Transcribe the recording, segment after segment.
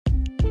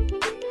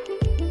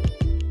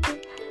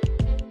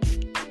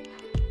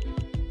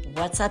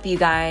What's up, you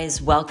guys?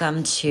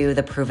 Welcome to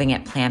the Proving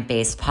It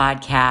Plant-Based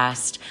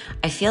podcast.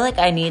 I feel like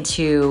I need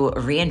to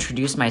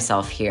reintroduce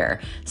myself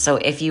here. So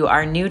if you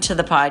are new to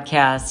the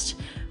podcast,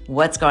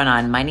 what's going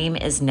on? My name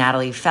is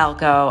Natalie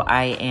Falco.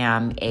 I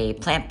am a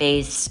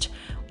plant-based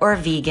or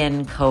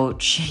vegan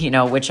coach,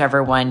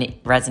 whichever one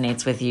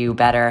resonates with you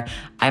better.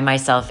 I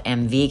myself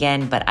am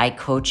vegan, but I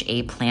coach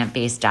a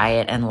plant-based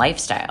diet and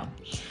lifestyle.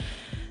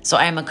 So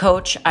I am a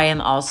coach. I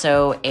am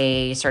also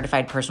a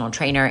certified personal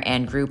trainer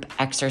and group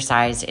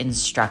exercise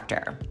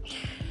instructor.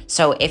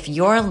 So if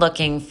you're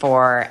looking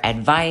for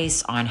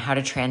advice on how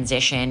to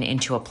transition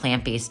into a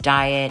plant-based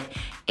diet,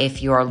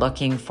 if you're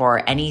looking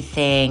for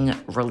anything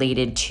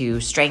related to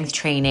strength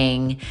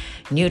training,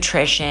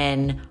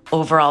 nutrition,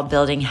 overall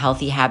building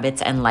healthy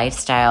habits and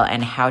lifestyle,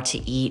 and how to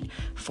eat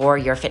for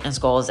your fitness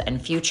goals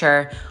and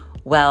future,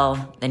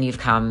 well, then you've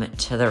come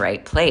to the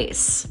right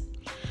place.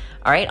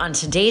 All right, on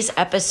today's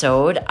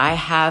episode, I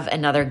have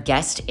another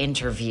guest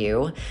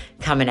interview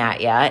coming at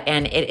you,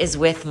 and it is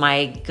with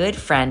my good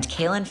friend,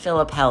 Kaylin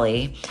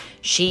Filippelli.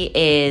 She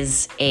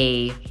is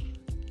a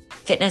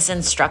fitness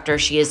instructor.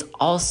 She is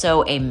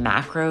also a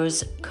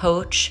macros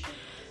coach.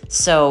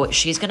 So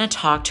she's going to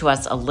talk to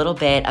us a little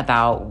bit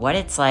about what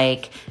it's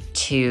like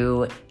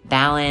to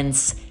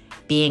balance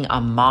being a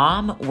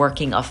mom,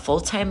 working a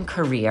full-time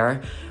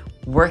career,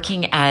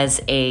 working as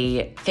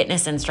a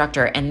fitness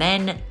instructor, and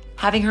then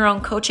having her own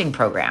coaching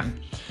program.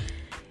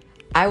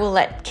 I will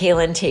let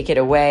Kaylin take it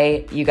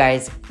away. You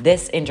guys,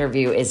 this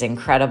interview is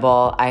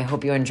incredible. I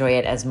hope you enjoy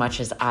it as much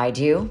as I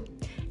do,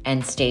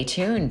 and stay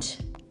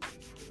tuned.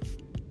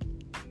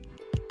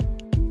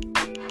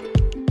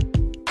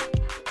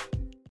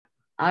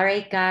 All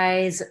right,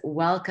 guys,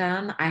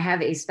 welcome. I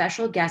have a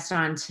special guest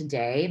on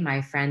today, my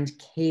friend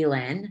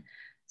Kaylin.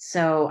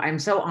 So I'm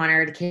so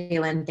honored,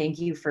 Kaylin. Thank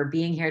you for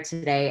being here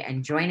today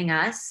and joining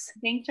us.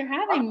 Thanks for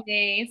having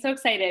me. So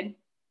excited.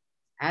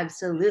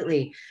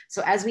 Absolutely.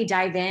 So as we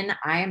dive in,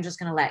 I am just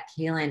going to let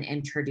Kaylin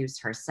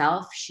introduce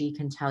herself. She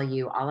can tell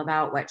you all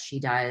about what she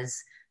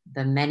does,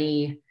 the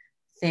many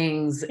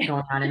things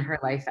going on in her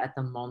life at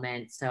the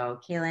moment. So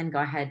Kaylin, go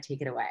ahead,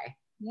 take it away.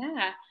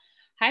 Yeah.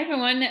 Hi,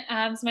 everyone.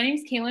 So my name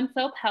is Kaylin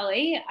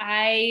Filippelli.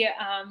 I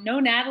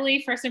know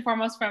Natalie first and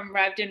foremost from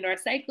Revved Indoor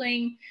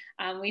Cycling.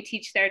 We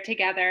teach there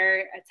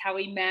together. It's how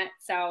we met.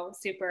 So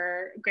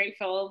super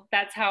grateful.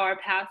 That's how our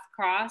paths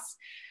crossed.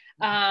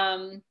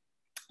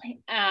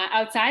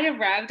 Outside of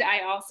Revved,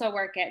 I also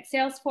work at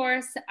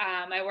Salesforce.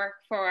 I work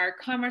for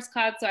Commerce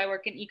Cloud, so I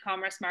work in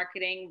e-commerce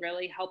marketing,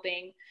 really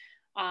helping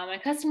my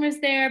customers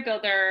there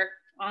build their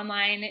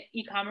online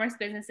e-commerce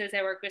businesses.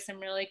 I work with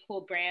some really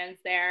cool brands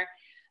there.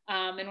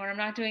 And when I'm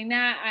not doing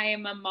that, I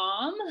am a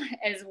mom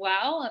as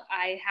well.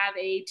 I have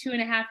a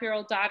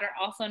 2.5-year-old daughter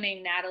also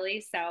named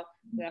Natalie. So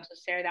we also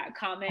share that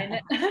common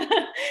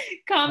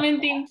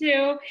theme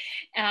too.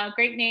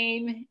 Great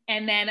name.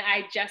 And then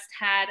I just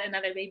had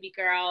another baby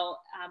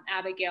girl,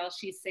 Abigail.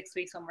 She's 6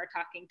 weeks when we're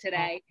talking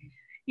today.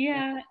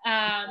 Yeah.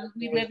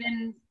 We live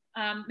in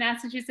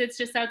Massachusetts,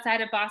 just outside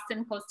of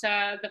Boston, close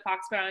to the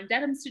Foxborough and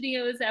Dedham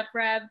studios at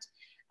Revved,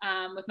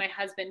 with my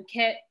husband,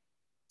 Kit.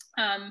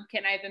 Kit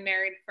and I have been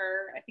married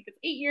for, I think it's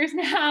 8 years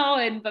now,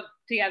 and but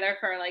together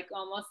for like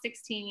almost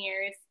 16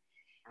 years.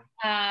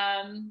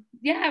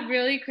 Yeah,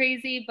 really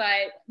crazy,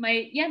 but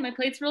my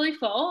plate's really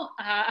full.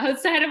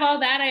 Outside of all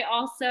that, I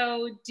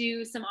also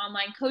do some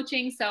online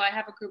coaching. So I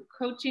have a group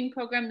coaching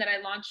program that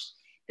I launched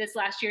this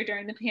last year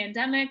during the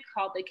pandemic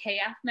called the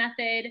KF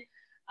Method.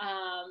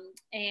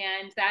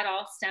 And that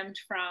all stemmed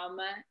from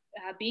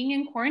being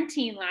in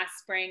quarantine last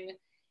spring.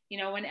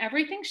 When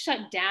everything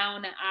shut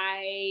down,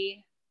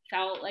 I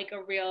felt like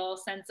a real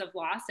sense of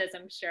loss, as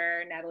I'm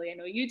sure, Natalie, I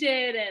know you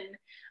did. And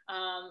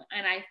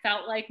I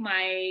felt like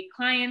my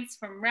clients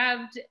from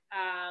Revved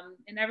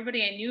and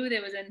everybody I knew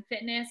that was in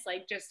fitness,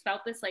 like just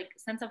felt this like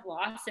sense of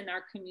loss in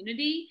our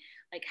community.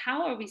 Like,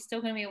 how are we still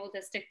going to be able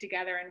to stick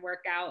together and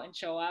work out and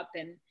show up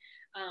and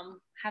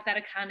have that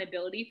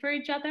accountability for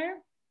each other?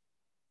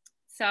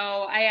 So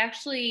I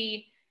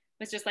actually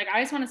was just like,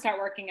 I just want to start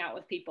working out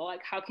with people.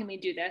 Like, how can we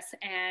do this?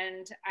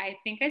 And I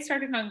think I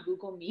started on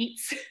Google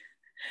Meets.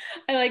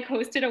 I like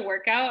hosted a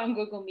workout on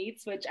Google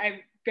Meets, which I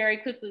very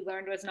quickly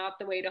learned was not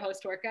the way to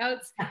host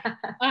workouts.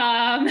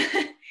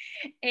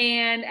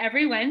 And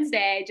every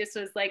Wednesday I just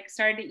was like,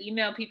 started to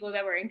email people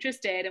that were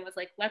interested and was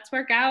like, let's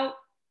work out,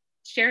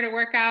 shared a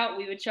workout.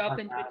 We would show up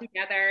and do it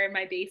together in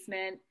my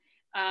basement.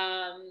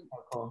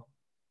 Cool.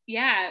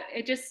 Yeah,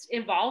 it just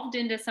evolved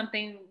into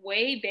something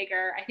way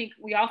bigger. I think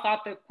we all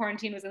thought the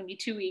quarantine was going to be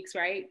 2 weeks,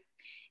 right?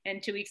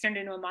 And 2 weeks turned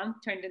into a month,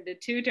 turned into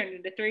 2, turned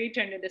into 3,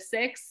 turned into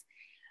 6.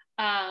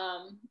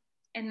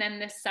 And then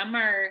this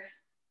summer,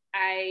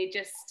 I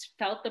just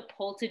felt the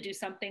pull to do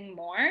something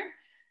more.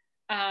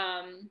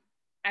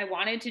 I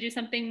wanted to do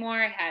something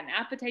more. I had an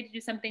appetite to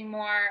do something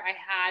more. I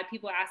had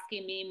people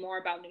asking me more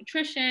about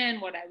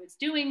nutrition, what I was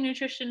doing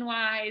nutrition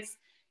wise,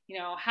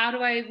 how do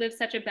I live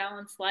such a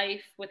balanced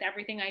life with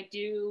everything I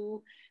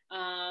do?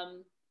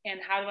 And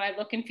how do I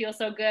look and feel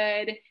so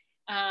good?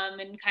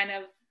 And kind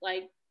of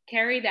like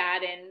carry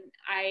that. And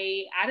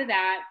out of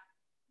that,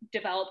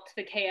 developed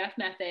the KF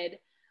method,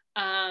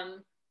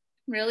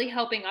 really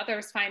helping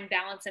others find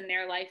balance in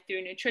their life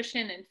through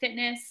nutrition and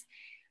fitness.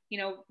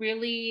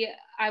 Really,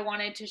 I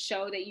wanted to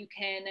show that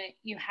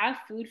you have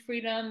food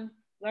freedom,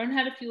 learn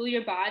how to fuel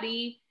your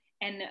body,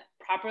 and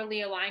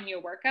properly align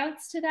your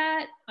workouts to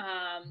that.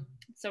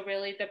 So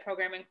really the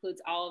program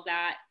includes all of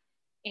that.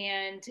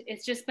 And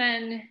it's just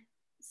been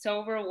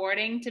so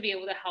rewarding to be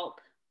able to help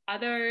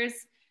others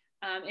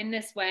in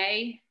this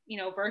way,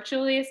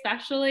 virtually,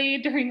 especially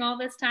during all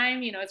this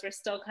time, as we're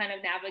still kind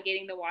of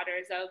navigating the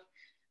waters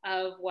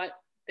of what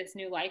this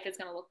new life is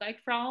going to look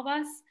like for all of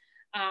us.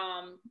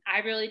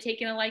 I've really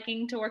taken a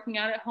liking to working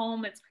out at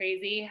home. It's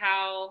crazy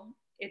how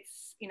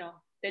it's,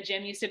 the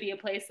gym used to be a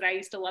place that I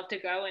used to love to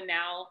go. And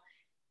now,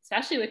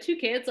 especially with 2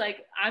 kids,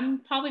 like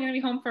I'm probably going to be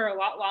home for a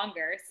lot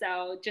longer.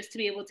 So just to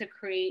be able to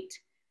create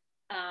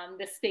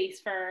the space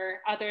for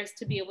others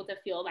to be able to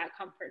feel that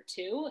comfort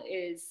too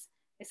is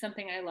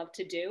something I love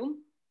to do.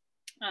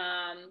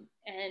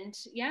 And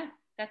yeah,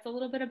 that's a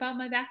little bit about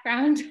my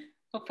background.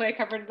 Hopefully I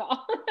covered it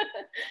all.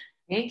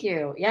 Thank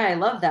you. Yeah, I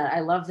love that. I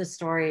love the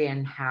story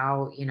and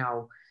how,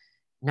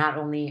 not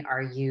only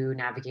are you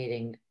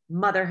navigating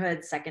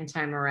motherhood second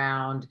time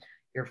around,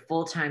 your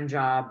full-time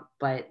job,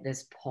 but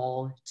this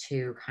pull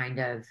to kind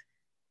of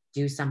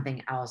do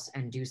something else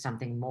and do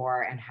something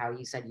more, and how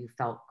you said you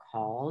felt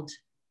called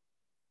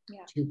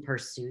to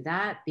pursue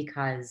that,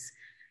 because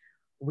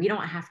we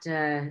don't have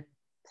to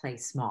play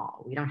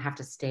small. We don't have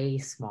to stay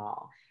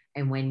small.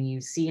 And when you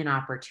see an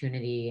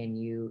opportunity and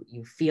you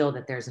feel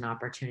that there's an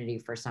opportunity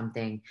for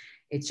something,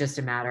 it's just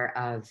a matter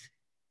of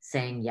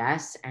saying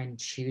yes and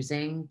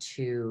choosing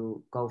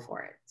to go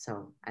for it.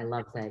 So I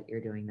love that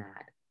you're doing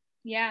that.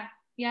 Yeah.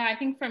 Yeah. I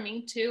think for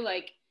me too,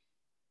 like,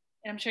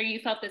 and I'm sure you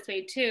felt this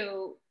way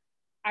too.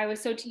 I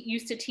was so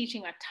used to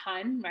teaching a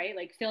ton, right?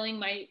 Like filling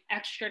my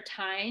extra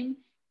time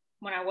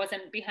when I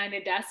wasn't behind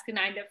a desk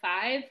 9 to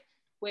 5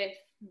 with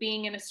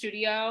being in a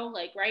studio,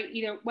 like, right.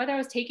 Either whether I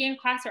was taking a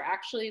class or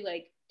actually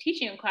like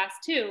teaching a class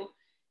too,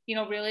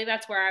 really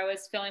that's where I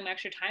was filling my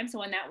extra time. So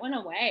when that went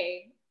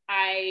away,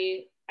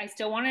 I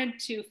still wanted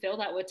to fill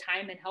that with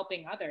time and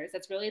helping others.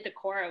 That's really the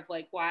core of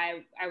like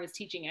why I was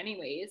teaching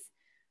anyways.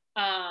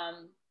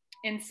 Um,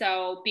 and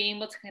so being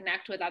able to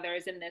connect with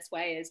others in this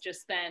way has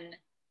just been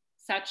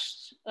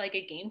such like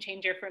a game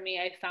changer for me.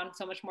 I found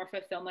so much more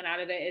fulfillment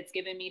out of it. It's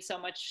given me so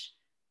much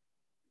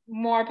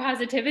more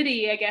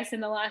positivity, I guess,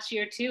 in the last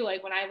year too.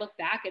 Like when I look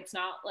back, it's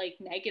not like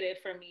negative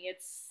for me.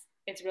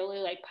 It's really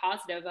like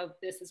positive of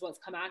this is what's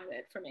come out of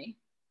it for me.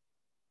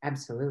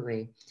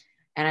 Absolutely.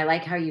 And I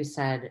like how you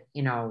said,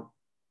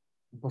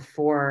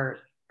 before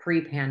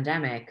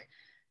pre-pandemic,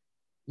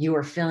 you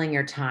were filling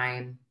your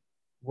time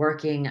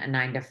working a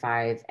 9 to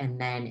 5, and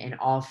then in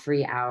all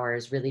free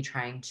hours, really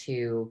trying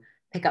to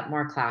pick up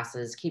more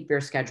classes, keep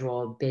your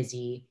schedule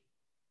busy.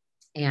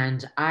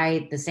 And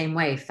I, the same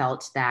way,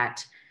 felt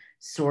that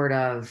sort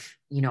of,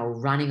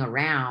 running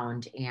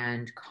around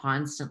and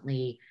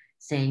constantly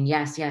saying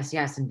yes, yes,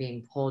 yes, and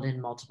being pulled in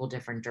multiple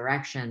different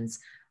directions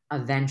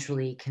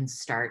eventually can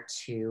start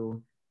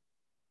to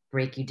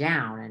break you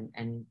down.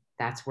 And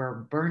that's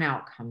where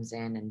burnout comes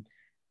in. And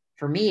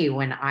for me,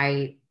 when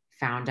I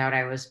found out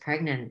I was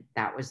pregnant,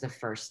 that was the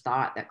first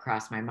thought that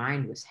crossed my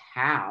mind was,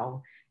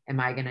 how am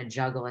I going to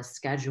juggle a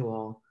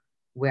schedule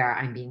where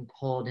I'm being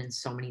pulled in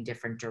so many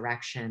different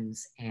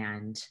directions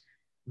and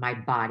my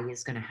body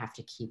is going to have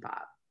to keep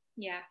up?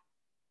 Yeah.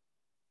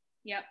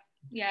 Yep.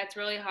 Yeah, it's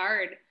really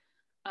hard.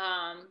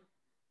 Um,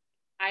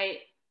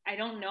 I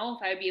don't know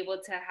if I'd be able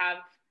to have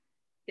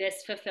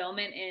this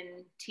fulfillment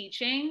in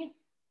teaching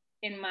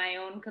in my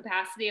own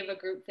capacity of a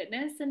group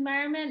fitness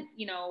environment,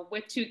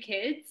 with 2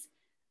 kids,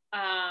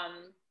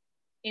 um,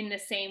 in the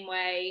same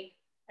way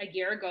a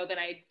year ago that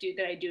I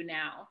do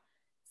now.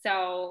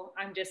 So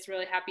I'm just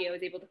really happy I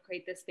was able to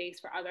create this space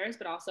for others,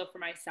 but also for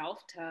myself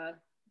to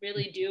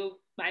really do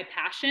my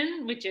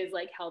passion, which is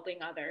like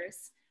helping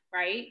others,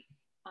 right?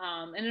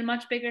 And a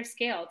much bigger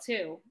scale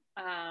too.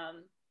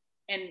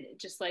 And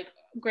just like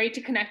great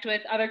to connect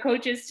with other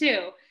coaches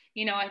too.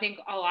 I think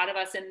a lot of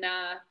us in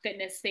the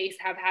fitness space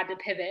have had to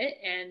pivot,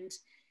 and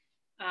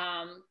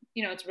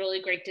it's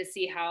really great to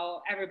see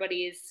how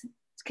everybody's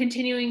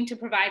continuing to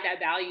provide that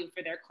value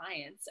for their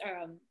clients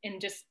in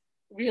just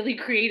really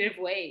creative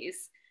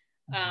ways.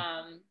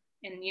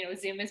 And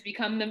Zoom has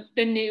become the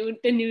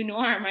new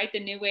norm, right? The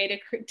new way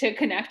to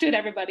connect with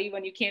everybody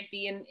when you can't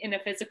be in a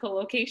physical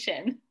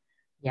location.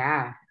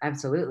 Yeah,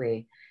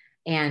 absolutely.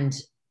 And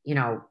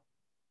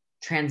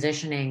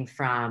transitioning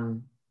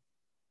from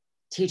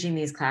teaching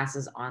these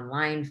classes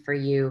online for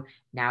you,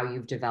 now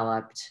you've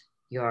developed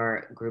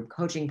your group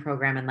coaching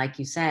program, and like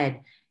you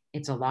said,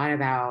 it's a lot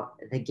about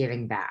the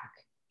giving back.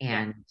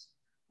 And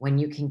when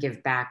you can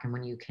give back and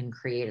when you can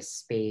create a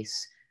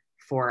space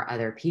for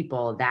other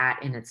people, that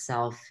in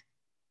itself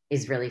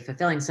is really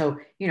fulfilling. So,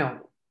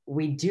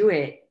 we do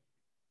it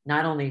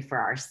not only for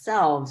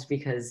ourselves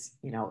because,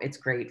 it's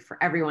great for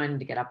everyone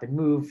to get up and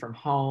move from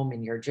home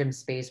in your gym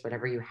space,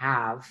 whatever you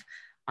have,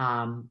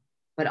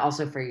 but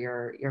also for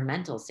your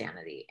mental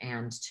sanity,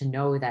 and to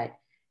know that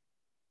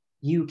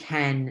you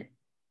can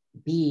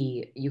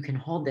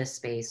hold this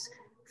space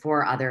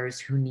for others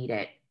who need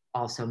it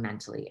also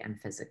mentally and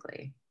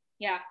physically.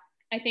 Yeah.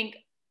 I think,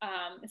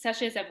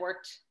 especially as I've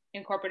worked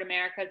in corporate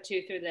America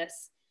too, through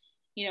this,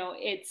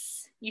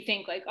 you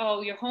think like,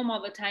 oh, you're home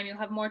all the time, you'll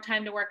have more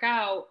time to work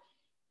out.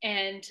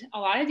 And a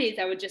lot of days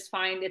I would just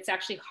find it's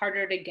actually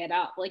harder to get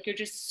up. Like you're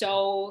just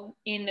so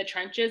in the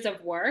trenches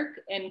of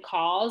work and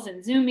calls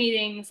and Zoom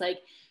meetings. Like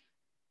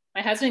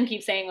my husband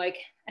keeps saying, like,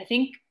 I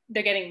think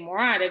they're getting more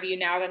out of you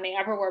now than they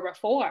ever were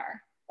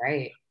before.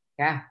 Right.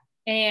 Yeah.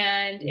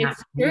 And You're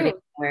it's true.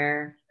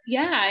 where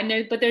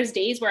Yeah. But there's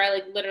days where I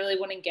like literally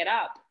wouldn't get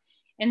up.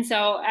 And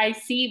so I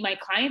see my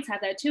clients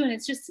have that too. And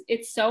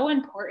it's so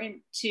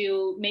important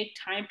to make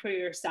time for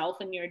yourself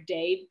in your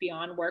day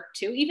beyond work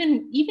too,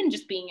 even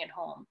just being at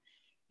home,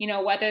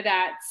 whether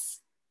that's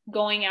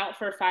going out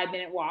for a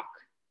 5-minute walk,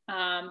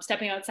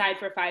 stepping outside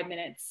for 5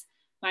 minutes.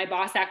 My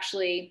boss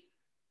actually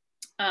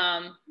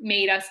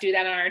made us do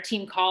that on our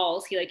team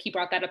calls. He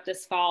brought that up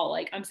this fall.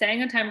 Like, I'm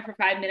setting a timer for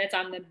 5 minutes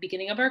on the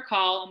beginning of our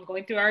call. I'm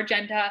going through our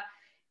agenda.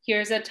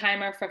 Here's a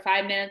timer for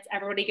 5 minutes.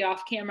 Everybody get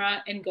off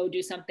camera and go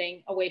do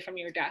something away from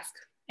your desk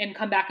and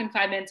come back in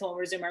 5 minutes and we'll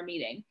resume our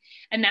meeting.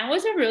 And that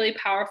was a really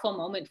powerful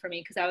moment for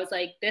me because I was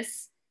like,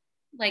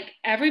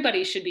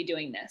 everybody should be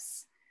doing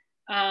this.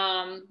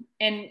 And,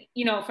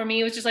 for me,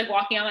 it was just like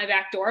walking out my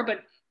back door.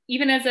 But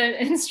even as an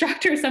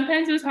instructor,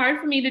 sometimes it was hard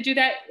for me to do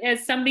that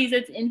as somebody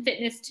that's in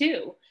fitness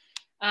too.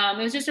 It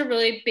was just a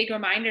really big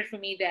reminder for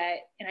me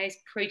that, and I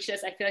preach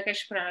this, I feel like I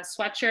should put on a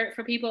sweatshirt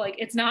for people. Like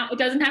it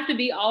doesn't have to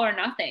be all or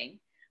nothing,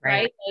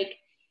 right? Like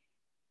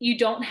you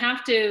don't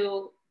have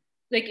to,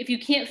 like, if you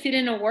can't fit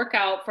in a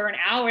workout for an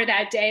hour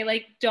that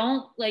day,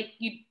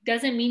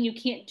 doesn't mean you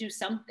can't do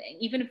something,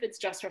 even if it's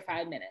just for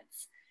 5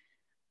 minutes.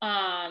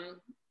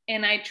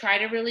 And I try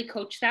to really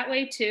coach that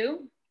way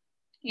too,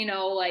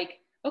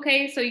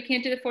 okay, so you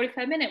can't do the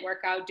 45-minute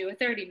workout, do a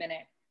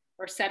 30-minute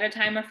or set a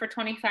timer for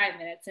 25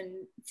 minutes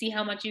and see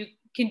how much you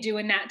can do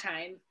in that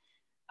time.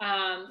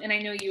 And I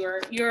know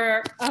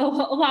you're a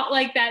lot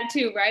like that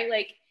too, right?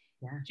 Like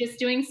just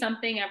doing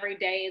something every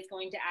day is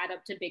going to add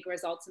up to big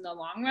results in the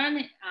long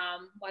run,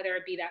 whether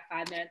it be that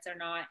 5 minutes or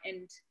not.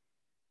 And,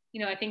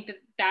 I think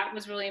that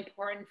was really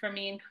important for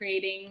me in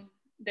creating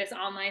this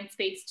online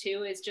space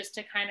too, is just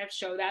to kind of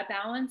show that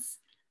balance.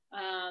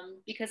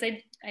 Because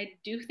I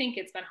do think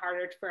it's been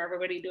harder for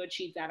everybody to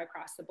achieve that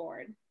across the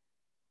board.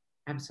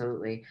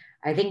 Absolutely.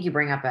 I think you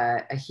bring up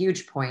a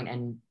huge point.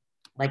 And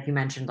like you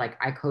mentioned, like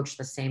I coach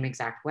the same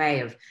exact way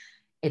of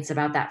it's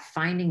about that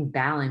finding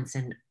balance.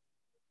 And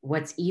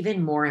what's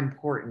even more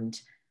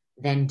important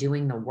than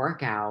doing the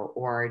workout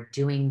or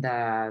doing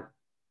the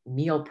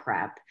meal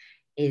prep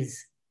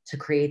is to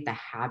create the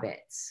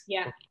habits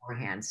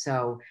beforehand.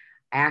 So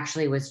I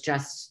actually was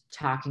just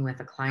talking with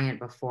a client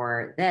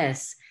before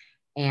this,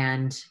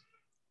 and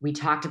we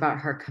talked about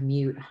her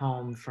commute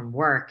home from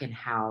work and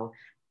how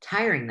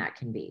tiring that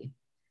can be.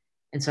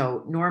 And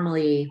so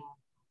normally,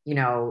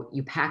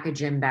 you pack a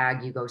gym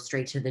bag, you go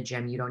straight to the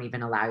gym, you don't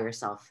even allow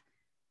yourself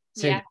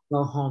to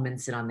go home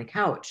and sit on the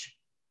couch.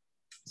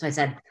 So I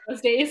said,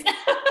 those days,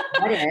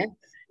 what if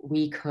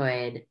we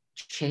could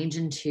change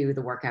into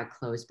the workout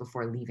clothes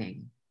before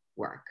leaving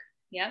work?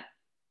 Yep.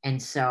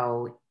 And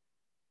so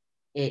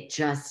it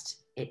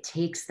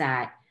takes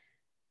that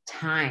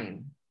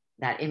time,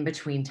 that in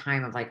between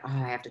time of like, oh,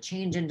 I have to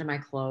change into my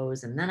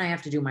clothes and then I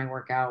have to do my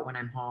workout when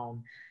I'm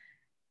home.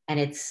 And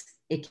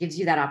it gives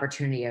you that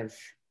opportunity of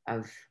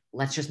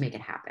let's just make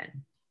it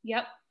happen.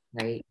 Yep.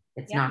 Right.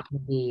 It's not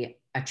going to be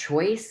a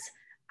choice.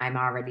 I'm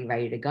already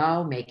ready to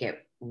go. Make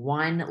it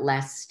one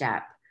less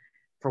step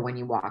for when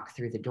you walk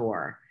through the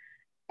door.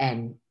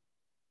 And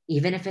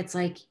even if it's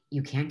like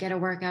you can't get a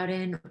workout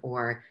in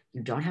or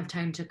you don't have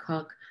time to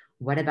cook,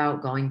 what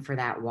about going for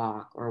that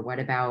walk? Or what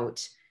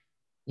about,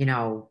 I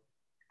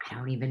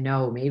don't even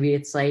know, maybe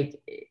it's like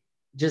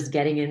just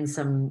getting in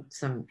some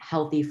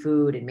healthy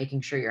food and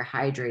making sure you're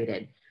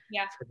hydrated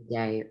for the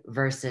day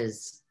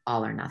versus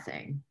all or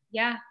nothing.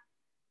 Yeah.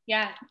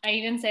 I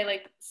even say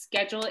like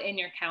schedule it in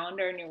your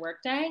calendar in your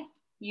workday.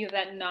 You have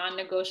that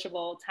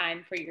non-negotiable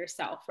time for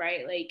yourself,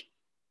 right? Like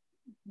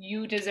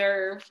you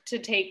deserve to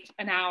take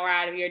an hour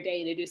out of your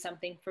day to do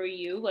something for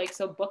you. Like,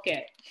 so book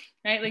it,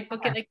 right? Like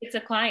book it like it's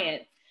a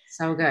client.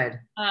 So good.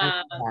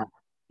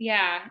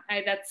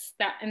 That's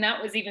that. And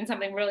that was even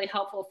something really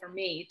helpful for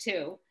me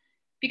too,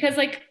 because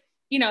like,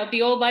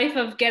 the old life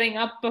of getting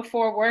up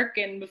before work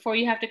and before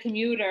you have to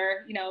commute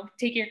or,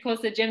 take your clothes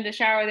to the gym to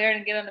shower there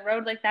and get on the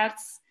road. Like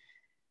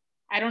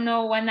I don't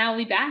know when that'll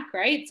be back.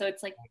 Right. So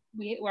it's like,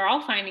 we're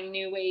all finding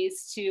new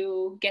ways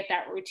to get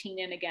that routine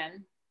in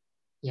again.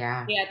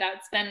 Yeah.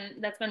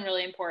 That's been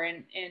really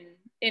important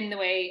in the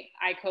way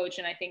I coach.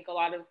 And I think a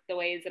lot of the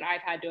ways that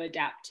I've had to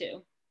adapt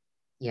to.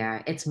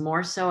 Yeah. It's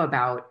more so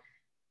about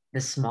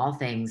the small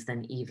things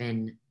than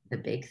even the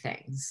big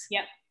things.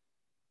 Yep.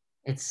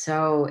 It's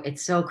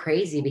so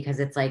crazy because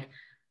it's like,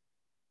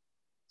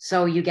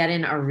 so you get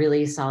in a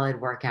really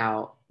solid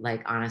workout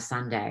like on a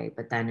Sunday,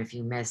 but then if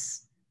you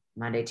miss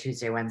Monday,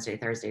 Tuesday, Wednesday,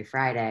 Thursday,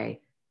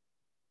 Friday,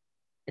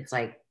 it's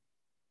like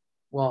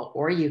Well,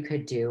 or you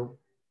could do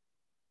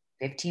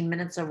 15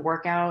 minutes of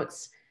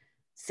workouts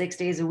 6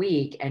 days a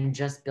week, and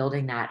just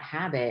building that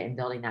habit and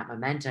building that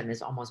momentum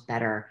is almost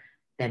better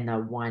than the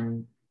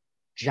one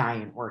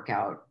giant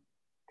workout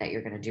that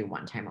you're going to do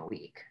one time a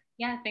week.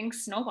 Yeah,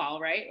 things snowball,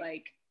 right?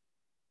 Like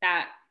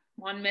that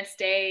one missed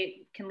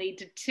day can lead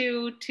to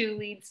two, two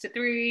leads to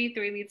three,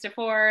 three leads to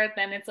four.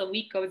 Then it's a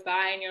week goes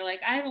by and you're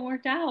like, I haven't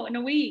worked out in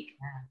a week.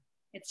 Yeah.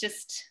 It's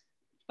just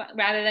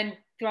rather than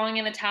throwing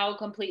in the towel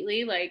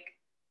completely, like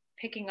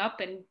picking up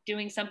and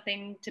doing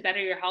something to better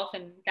your health.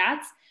 And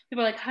that's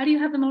people are like, how do you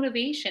have the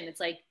motivation? It's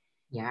like,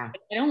 Yeah.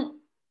 I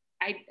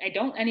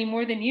don't any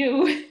more than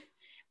you,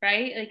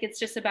 right? Like it's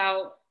just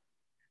about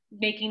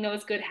making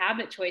those good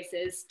habit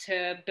choices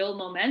to build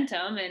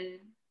momentum, and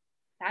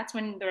that's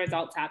when the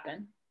results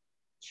happen.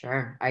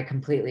 Sure. I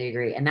completely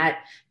agree. And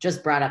that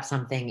just brought up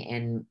something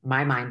in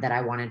my mind that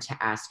I wanted to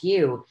ask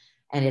you.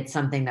 And it's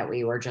something that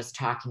we were just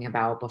talking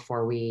about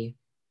before we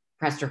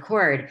pressed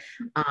record.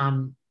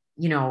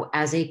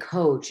 As a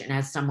coach and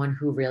as someone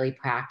who really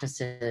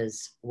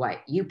practices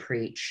what you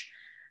preach,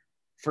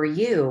 for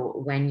you,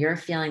 when you're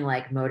feeling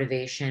like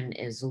motivation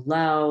is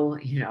low,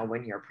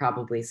 when you're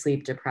probably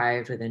sleep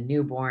deprived with a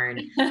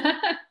newborn,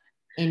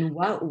 in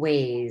what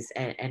ways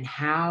and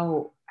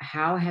how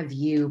have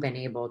you been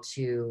able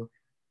to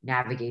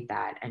navigate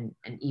that? And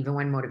even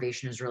when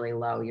motivation is really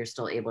low, you're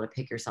still able to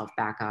pick yourself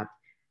back up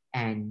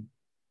and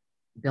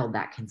build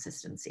that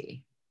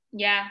consistency.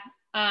 Yeah.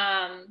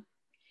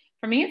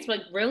 For me, it's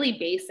like really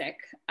basic.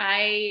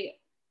 I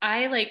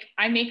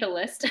make a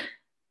list.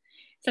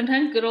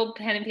 Sometimes good old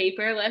pen and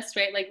paper list,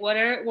 right? Like what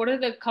are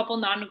the couple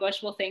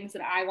non-negotiable things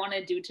that I want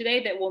to do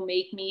today that will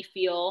make me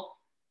feel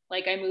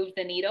like I moved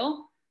the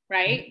needle,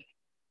 right?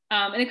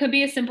 And it could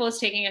be as simple as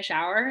taking a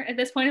shower at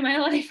this point in my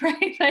life,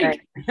 right?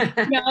 Like,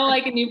 Right.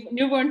 like a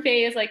newborn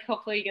phase, like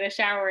hopefully you get a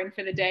shower in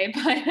for the day,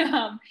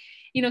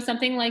 but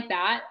something like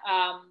that.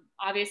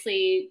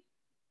 Obviously,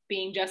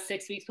 being just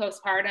 6 weeks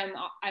postpartum,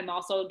 I'm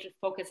also just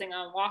focusing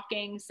on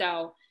walking.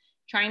 So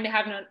trying to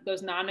have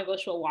those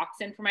non-negotiable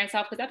walks in for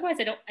myself, because otherwise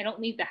I don't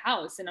leave the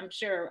house. And I'm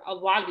sure a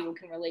lot of people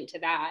can relate to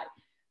that.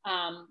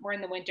 We're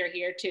in the winter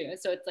here too,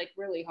 so it's like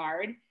really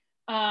hard.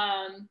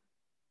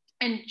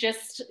 And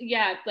just,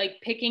 yeah, like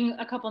picking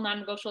a couple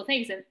non-negotiable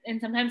things.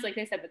 And sometimes, like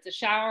I said, it's a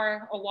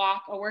shower, a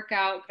walk, a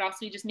workout. It could also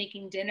be just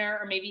making dinner,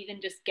 or maybe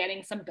even just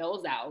getting some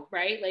bills out,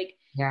 right? Like,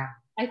 Yeah.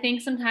 I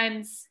think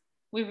sometimes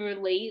we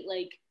relate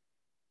like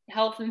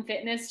health and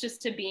fitness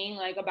just to being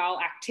like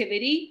about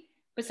activity,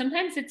 but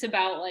sometimes it's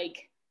about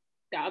like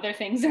the other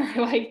things in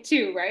our life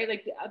too, right?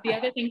 Like the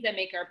other things that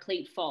make our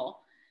plate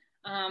full.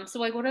 So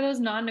like, what are those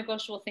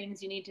non-negotiable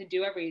things you need to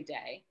do every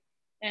day?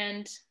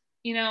 And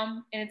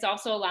and it's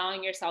also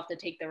allowing yourself to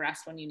take the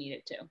rest when you need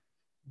it to.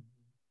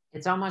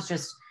 It's almost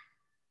just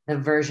the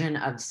version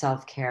of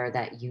self-care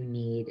that you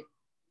need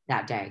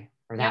that day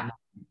or that Yep.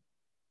 moment.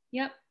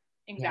 Yep.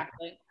 Yeah.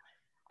 Exactly.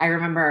 I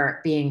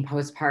remember being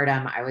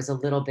postpartum, I was a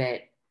little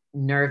bit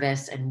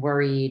nervous and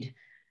worried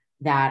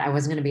that I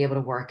wasn't going to be able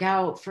to work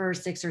out for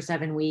 6 or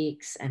 7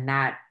 weeks, and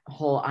that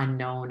whole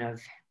unknown of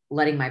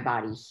letting my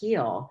body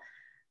heal.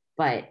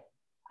 But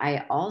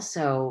I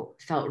also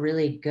felt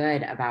really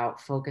good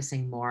about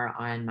focusing more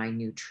on my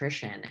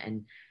nutrition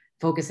and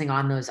focusing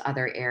on those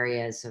other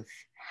areas of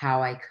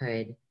how I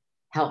could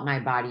help my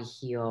body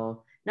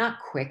heal, not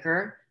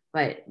quicker,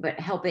 but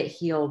help it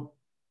heal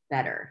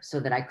better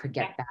so that I could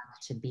Yeah. get back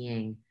to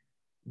being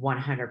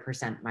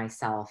 100%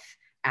 myself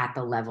at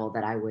the level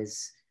that I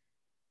was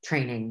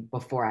training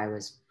before I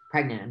was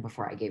pregnant and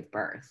before I gave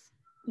birth.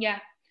 Yeah.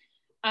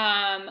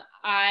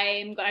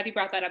 I'm glad you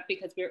brought that up,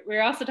 because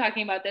we're also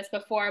talking about this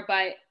before,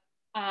 but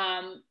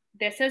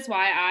this is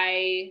why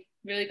I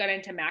really got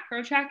into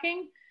macro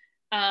tracking.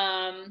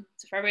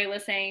 So for everybody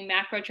listening,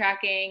 macro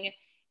tracking,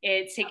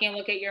 it's taking a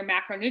look at your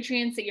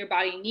macronutrients that your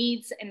body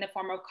needs in the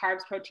form of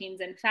carbs,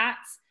 proteins, and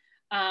fats.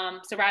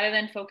 So rather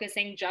than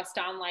focusing just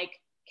on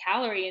like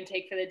calorie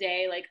intake for the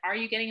day, like, are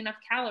you getting enough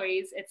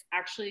calories? It's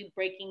actually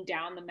breaking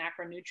down the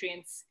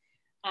macronutrients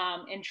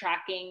and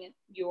tracking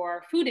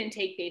your food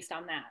intake based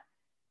on that.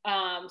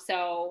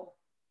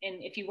 And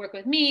if you work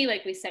with me,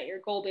 like we set your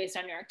goal based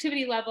on your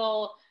activity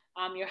level,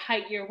 your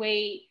height, your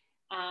weight,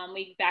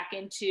 we back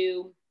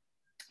into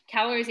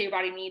calories that your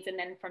body needs. And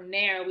then from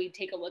there, we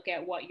take a look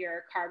at what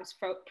your carbs,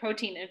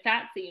 protein, and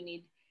fats that you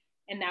need.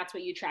 And that's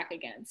what you track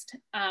against.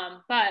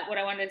 But what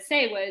I wanted to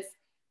say was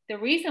the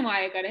reason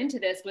why I got into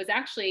this was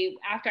actually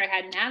after I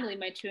had Natalie,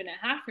 my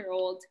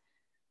 2.5-year-old.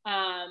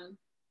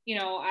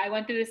 I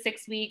went through the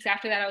 6 weeks.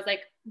 After that, I was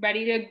like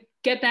ready to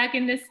get back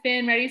in the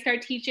spin, ready to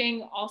start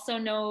teaching. Also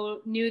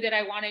knew that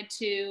I wanted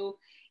to,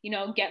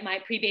 get my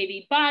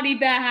pre-baby body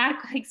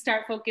back, like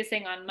start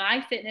focusing on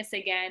my fitness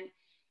again.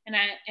 And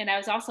I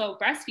was also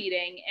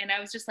breastfeeding, and I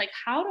was just like,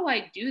 how do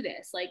I do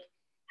this? Like,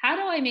 how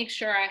do I make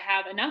sure I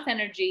have enough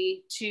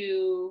energy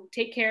to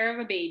take care of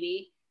a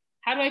baby?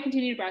 How do I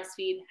continue to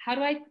breastfeed? How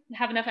do I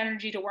have enough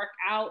energy to work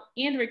out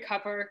and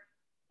recover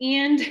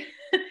and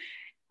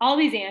all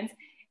these ands,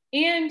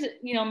 and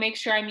make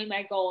sure I meet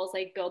my goals,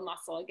 like build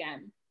muscle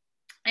again?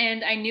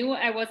 And I knew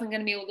I wasn't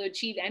going to be able to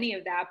achieve any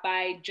of that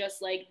by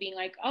just like being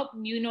like, oh,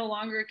 you no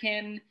longer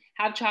can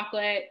have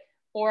chocolate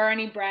or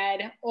any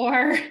bread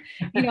or,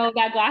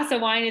 that glass of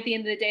wine at the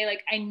end of the day.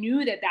 Like I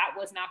knew that that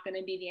was not going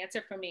to be the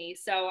answer for me.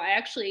 So I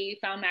actually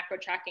found macro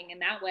tracking in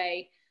that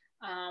way,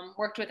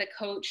 worked with a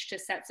coach to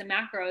set some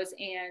macros,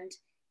 and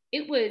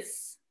it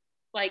was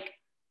like,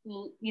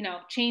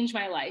 changed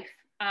my life,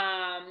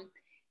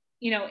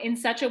 in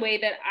such a way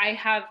that I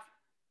have,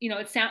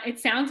 it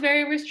sounds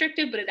very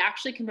restrictive, but it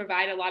actually can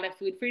provide a lot of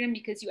food freedom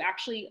because you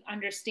actually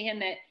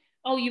understand that,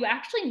 oh, you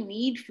actually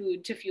need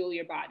food to fuel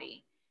your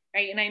body,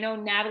 right? And I know,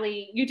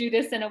 Natalie, you do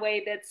this in a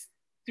way that's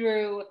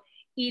through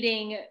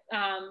eating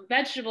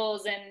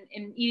vegetables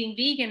and eating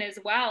vegan as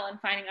well, and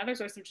finding other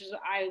sources, which is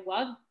I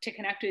love to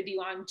connect with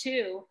you on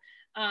too.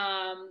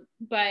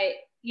 But,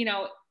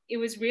 it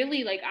was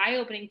really like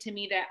eye-opening to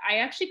me that I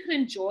actually could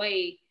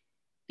enjoy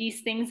these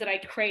things that I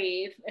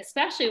crave,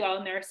 especially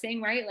while nursing,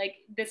 right? Like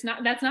that's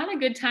not a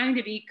good time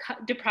to be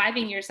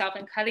depriving yourself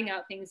and cutting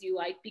out things you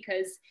like,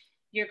 because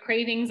your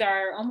cravings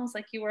are almost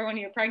like you were when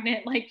you're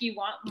pregnant, like you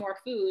want more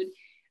food.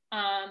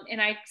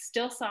 And I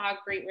still saw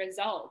great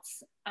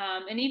results.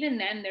 And even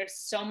then, there's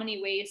so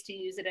many ways to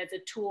use it as a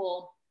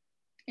tool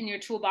in your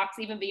toolbox,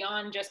 even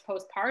beyond just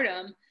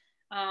postpartum.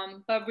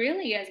 But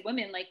really, as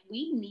women, like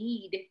we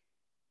need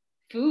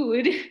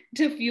food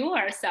to fuel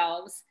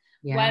ourselves,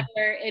 whether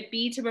it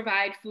be to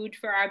provide food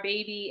for our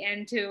baby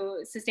and to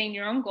sustain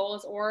your own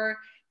goals, or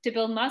to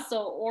build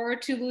muscle, or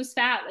to lose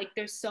fat. Like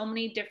there's so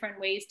many different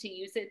ways to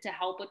use it to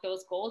help with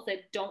those goals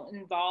that don't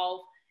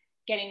involve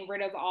getting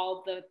rid of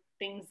all the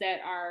things that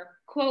are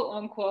quote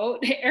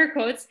unquote, air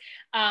quotes,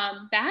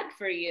 bad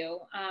for you.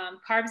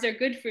 Carbs are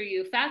good for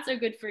you. Fats are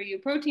good for you.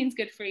 Protein's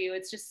good for you.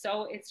 It's just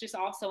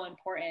all so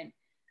important.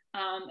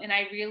 And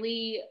I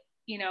really,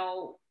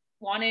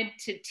 wanted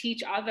to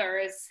teach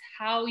others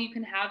how you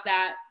can have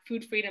that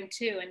food freedom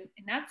too. And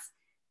that's,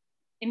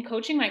 in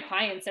coaching my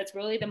clients, that's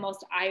really the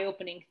most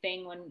eye-opening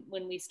thing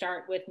when we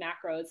start with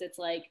macros. It's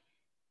like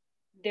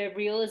the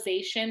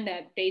realization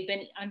that they've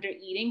been under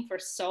eating for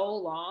so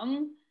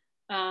long.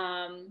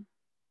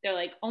 They're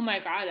like, oh my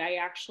God, I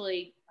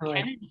actually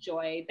can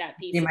enjoy that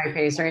piece. See my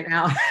face right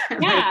now.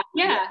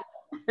 Yeah.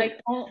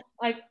 Like,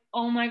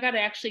 oh my God,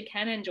 I actually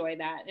can enjoy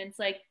that. And it's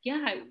like,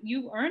 yeah,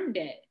 you earned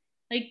it.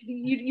 Like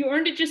you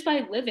earned it just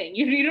by living.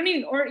 You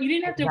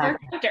didn't have to work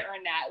hard to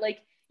earn that. Like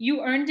you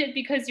earned it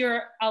because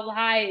you're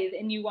alive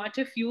and you want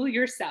to fuel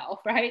yourself,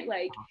 right?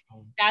 Like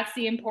that's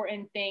the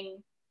important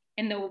thing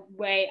in the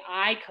way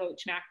I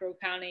coach macro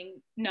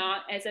counting,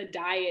 not as a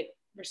diet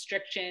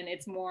restriction.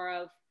 It's more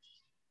of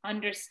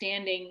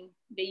understanding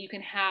that you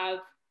can have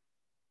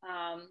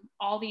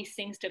all these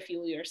things to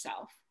fuel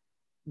yourself.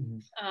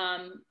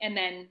 And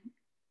then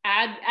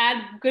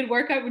add good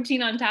workout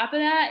routine on top of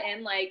that,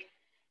 and like,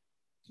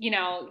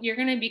 you're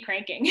going to be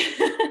cranking.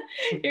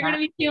 You're going to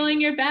be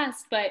feeling your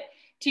best. But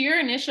to your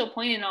initial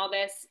point in all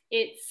this,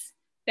 it's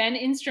been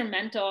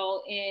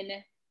instrumental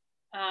in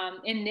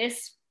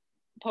this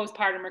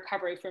postpartum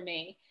recovery for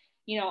me.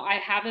 I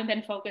haven't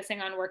been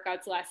focusing on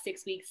workouts the last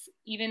 6 weeks.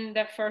 Even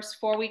the first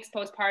 4 weeks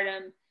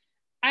postpartum,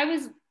 I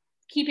was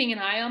keeping an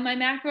eye on my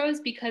macros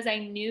because I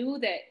knew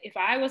that if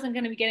I wasn't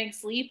going to be getting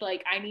sleep,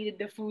 like I needed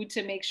the food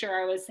to make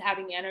sure I was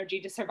having the energy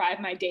to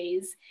survive my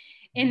days.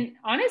 And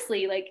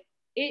honestly, like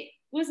it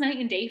was night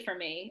and day for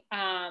me.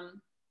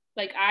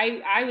 Like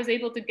I was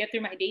able to get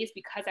through my days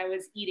because I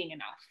was eating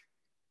enough.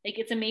 Like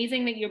it's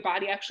amazing that your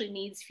body actually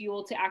needs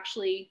fuel to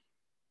actually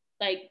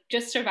like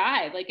just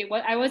survive. Like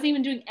I wasn't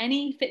even doing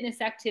any fitness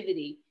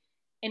activity,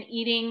 and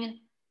eating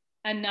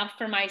enough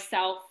for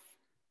myself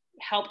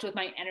helped with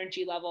my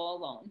energy level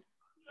alone.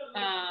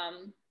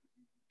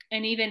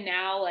 And even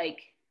now,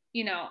 like,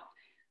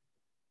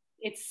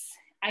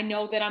 I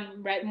know that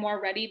I'm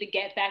more ready to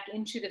get back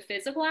into the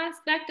physical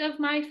aspect of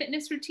my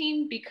fitness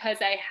routine because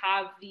I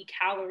have the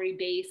calorie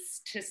base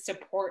to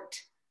support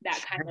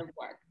that kind of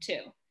work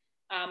too.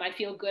 I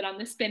feel good on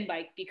the spin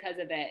bike because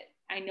of it.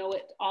 I know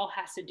it all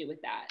has to do with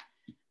that.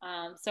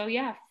 So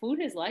yeah,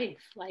 food is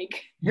life.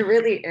 Like it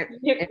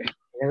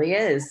really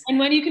is. And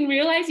when you can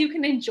realize you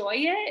can enjoy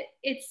it,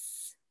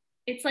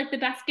 it's like the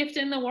best gift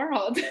in the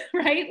world,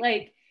 right?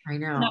 Like I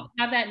know, not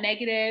have that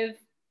negative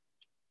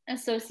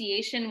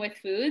association with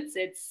foods.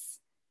 It's,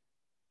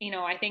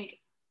 I think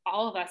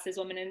all of us as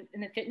women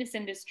in the fitness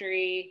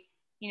industry,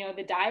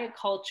 the diet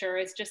culture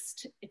is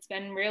just, it's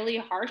been really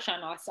harsh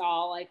on us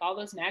all. Like all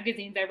those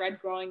magazines I read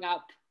growing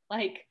up,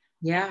 like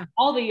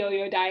all the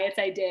yo-yo diets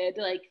I did,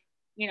 like,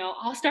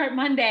 I'll start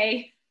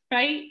Monday,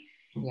 right?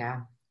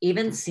 Yeah.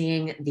 Even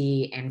seeing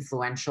the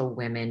influential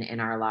women in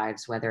our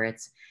lives, whether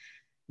it's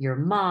your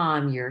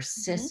mom, your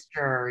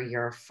sister,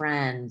 your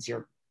friends,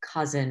 your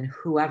cousin,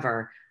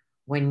 whoever,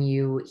 when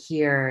you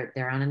hear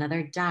they're on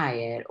another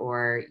diet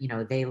or,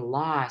 they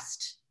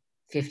lost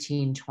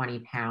 15, 20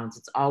 pounds,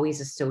 it's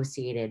always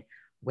associated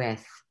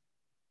with,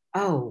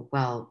 oh,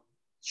 well,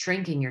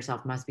 shrinking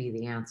yourself must be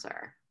the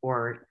answer,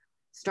 or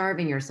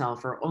starving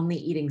yourself or only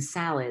eating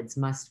salads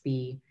must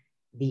be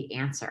the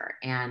answer.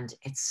 And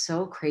it's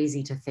so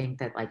crazy to think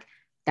that like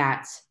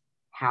that's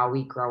how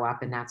we grow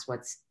up, and that's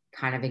what's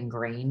kind of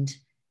ingrained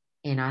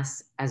in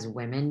us as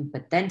women.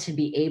 But then to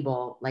be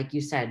able, like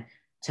you said,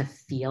 to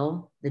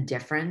feel the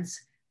difference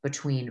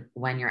between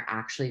when you're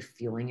actually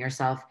fueling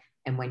yourself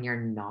and when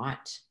you're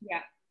not.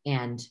 Yeah.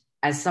 And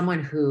as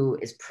someone who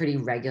is pretty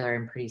regular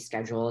and pretty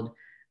scheduled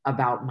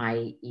about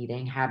my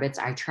eating habits,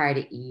 I try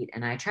to eat,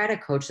 and I try to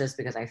coach this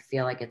because I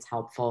feel like it's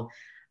helpful.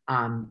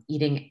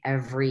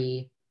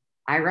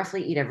 I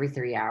roughly eat every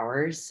 3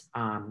 hours.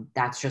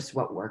 That's just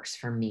what works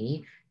for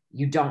me.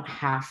 You don't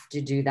have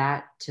to do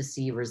that to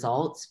see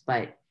results,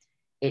 but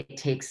it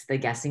takes the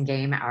guessing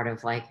game out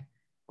of like,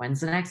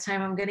 when's the next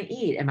time I'm going to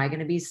eat? Am I going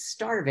to be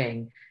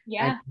starving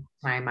Yeah.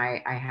 the time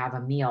I have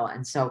a meal?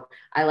 And so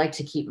I like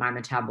to keep my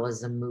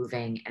metabolism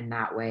moving. And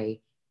that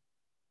way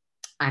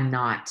I'm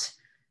not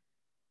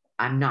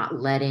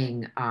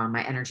letting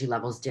my energy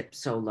levels dip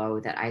so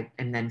low that I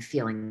am then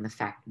feeling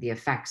the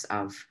effects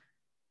of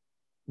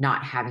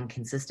not having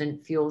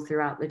consistent fuel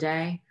throughout the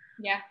day.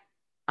 Yeah.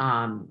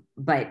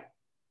 But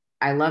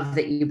I love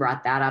that you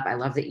brought that up. I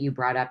love that you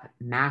brought up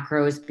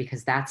macros,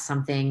 because that's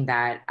something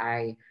that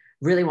I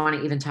really want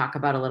to even talk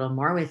about a little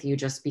more with you,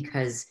 just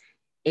because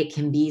it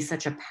can be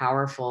such a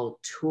powerful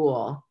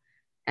tool.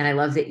 And I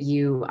love that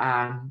you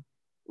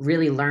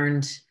really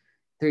learned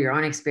through your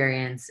own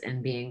experience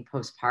in being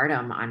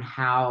postpartum on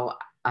how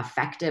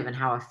effective and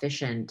how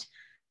efficient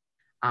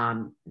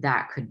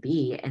that could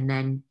be. And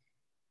then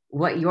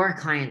what your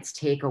clients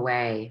take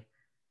away,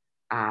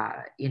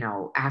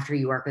 after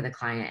you work with a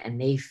client and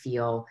they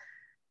feel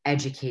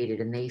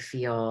educated and they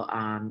feel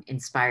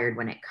inspired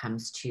when it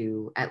comes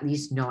to at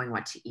least knowing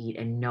what to eat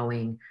and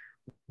knowing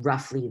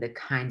roughly the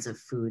kinds of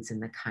foods and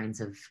the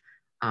kinds of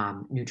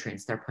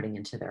nutrients they're putting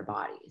into their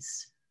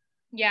bodies.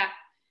 Yeah.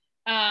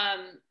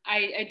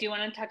 I do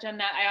want to touch on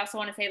that. I also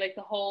want to say, like,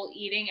 the whole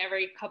eating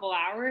every couple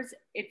hours,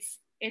 it's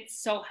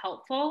so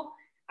helpful.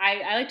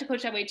 I like to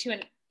coach that way too.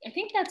 And I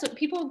think that's what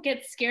people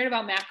get scared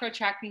about macro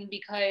tracking,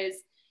 because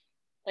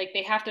like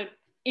they have to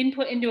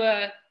input into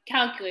a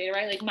calculator,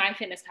 right? Like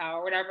MyFitnessPal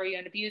or whatever you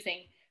end up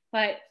using.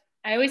 But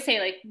I always say,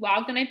 like,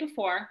 log the night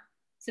before,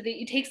 so that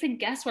it takes the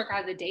guesswork out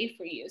of the day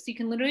for you. So you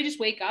can literally just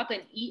wake up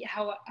and eat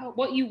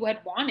what you had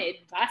wanted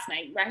last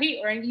night, right?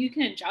 Or you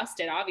can adjust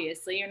it,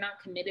 obviously. You're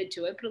not committed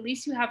to it, but at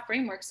least you have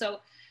framework.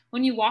 So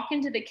when you walk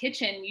into the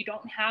kitchen, you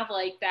don't have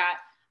like that,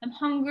 I'm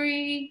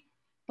hungry,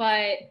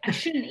 but I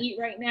shouldn't eat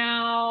right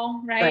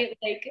now, right?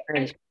 Like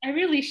I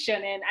really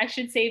shouldn't. I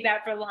should save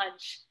that for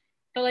lunch.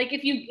 But like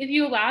if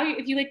you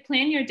like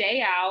plan your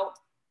day out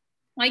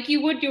like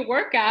you would your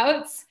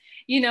workouts,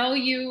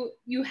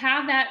 you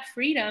have that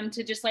freedom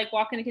to just like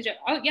walk in the kitchen.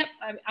 Oh, yep,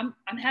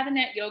 I'm having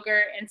that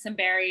yogurt and some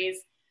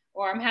berries,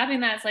 or I'm having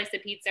that slice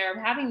of pizza, or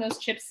I'm having those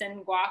chips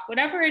and guac,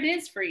 whatever it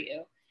is for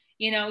you.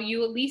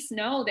 You at least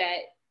know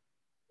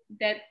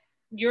that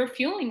you're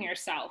fueling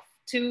yourself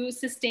to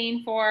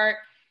sustain for,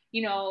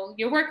 your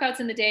workouts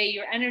in the day,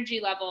 your energy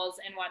levels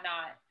and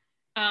whatnot.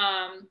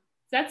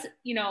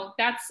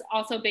 That's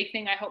also a big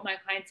thing I hope my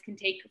clients can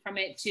take from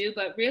it too.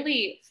 But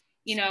really,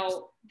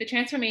 the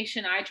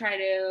transformation I try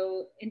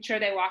to ensure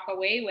they walk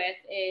away with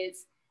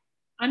is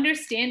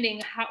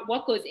understanding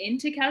what goes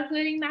into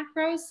calculating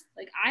macros.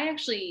 Like, I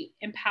actually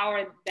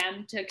empower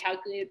them to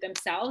calculate it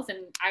themselves,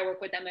 and I work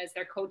with them as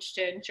their coach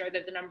to ensure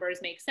that the numbers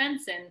make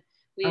sense and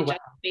we adjust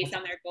based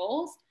on their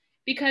goals,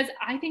 because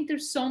I think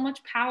there's so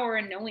much power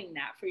in knowing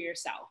that for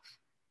yourself,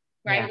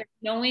 right? Yeah. Like,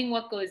 knowing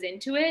what goes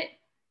into it.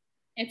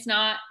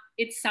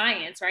 It's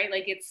science, right?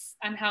 Like, it's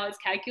on how it's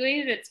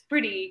calculated.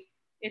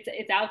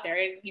 It's out there.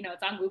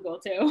 It's on Google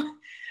too.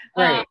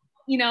 Right.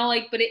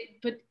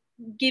 But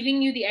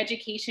giving you the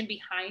education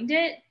behind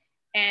it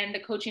and the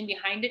coaching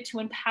behind it to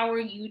empower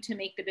you to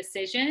make the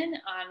decision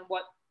on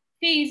what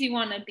phase you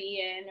want to be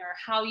in, or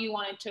how you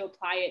wanted to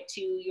apply it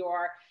to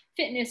your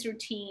fitness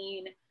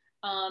routine,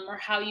 or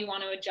how you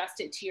want to adjust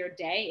it to your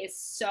day is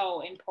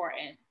so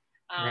important.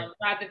 Right.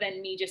 Rather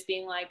than me just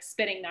being like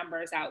spitting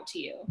numbers out to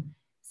you.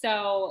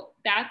 So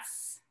that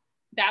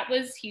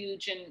was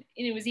huge. And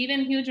it was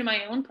even huge in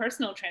my own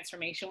personal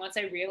transformation once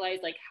I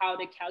realized like how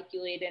to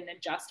calculate and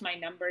adjust my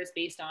numbers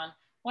based on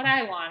what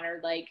I want, or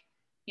like,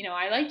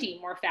 I like to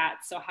eat more fat.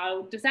 So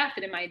how does that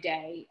fit in my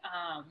day?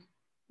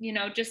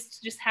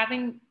 Just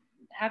having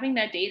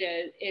that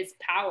data is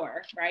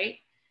power, right?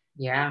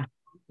 Yeah.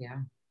 Yeah.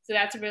 So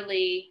that's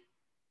really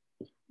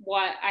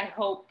what I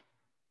hope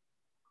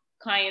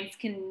clients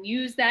can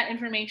use that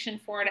information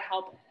for, to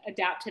help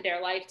adapt to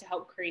their life, to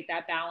help create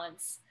that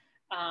balance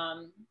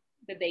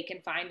that they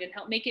can find, and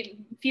help make it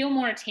feel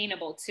more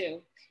attainable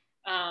too,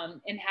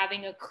 and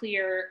having a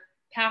clear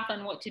path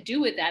on what to do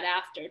with that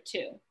after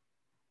too.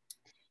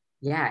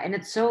 Yeah. And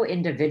it's so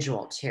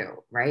individual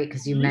too, right?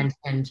 Because you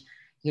mentioned,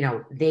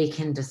 they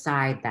can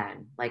decide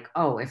then, like,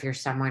 oh, if you're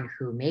someone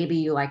who maybe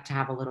you like to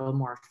have a little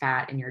more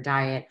fat in your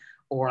diet,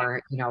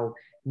 or,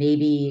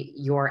 maybe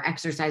your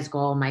exercise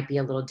goal might be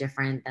a little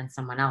different than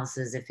someone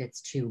else's, if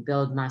it's to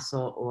build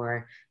muscle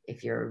or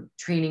if you're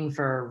training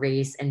for a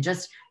race, and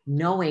just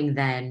knowing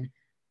then,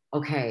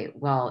 okay,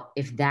 well,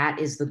 if that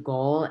is the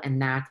goal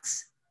and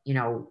that's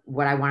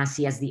what I want to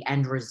see as the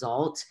end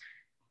result,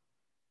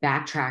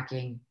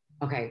 backtracking,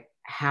 okay,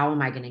 how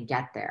am I going to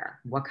get there?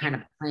 What kind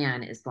of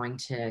plan is going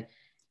to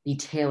be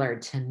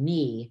tailored to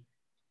me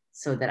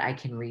so that I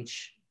can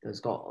reach those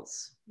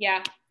goals?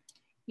 Yeah.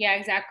 Yeah,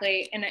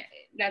 exactly. And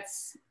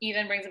that's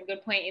even brings up a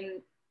good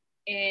point.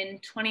 In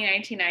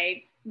 2019,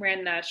 I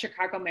ran the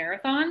Chicago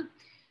Marathon.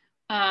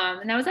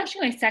 And that was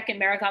actually my second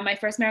marathon. My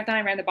first marathon,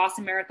 I ran the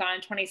Boston Marathon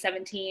in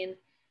 2017.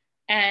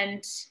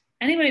 And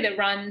anybody that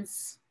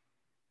runs,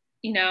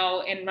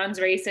 and runs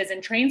races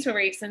and trains for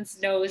races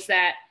knows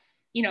that,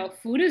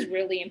 food is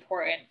really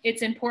important.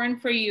 It's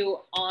important for you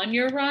on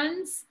your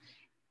runs,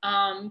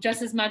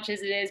 just as much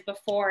as it is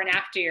before and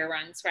after your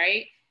runs,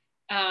 right?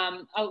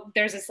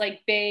 There's this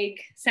like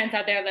big sense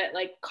out there that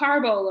like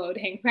carbo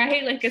loading,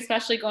 right? Like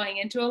especially going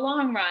into a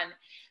long run.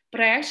 But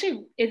I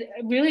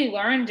really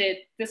learned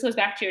it. This goes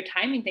back to your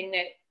timing thing,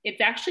 that it's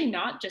actually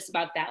not just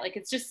about that. Like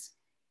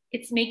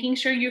it's making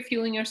sure you're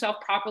fueling yourself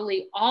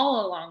properly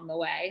all along the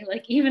way,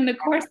 like even the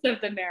course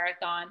of the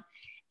marathon.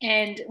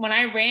 And when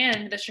I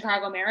ran the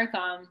Chicago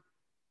Marathon,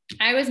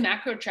 I was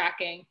macro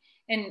tracking.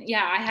 And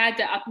yeah, I had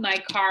to up my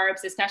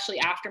carbs, especially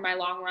after my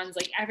long runs.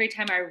 Like every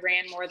time I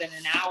ran more than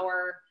an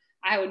hour,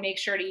 I would make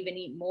sure to even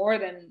eat more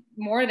than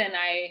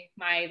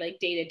my like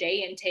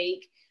day-to-day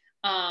intake,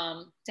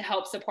 to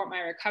help support my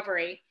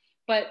recovery.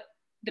 But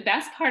the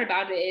best part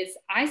about it is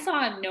I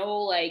saw no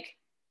like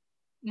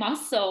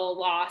muscle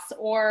loss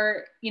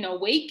or,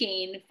 weight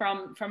gain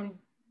from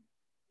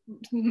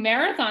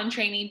marathon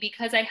training,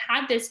 because I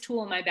had this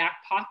tool in my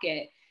back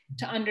pocket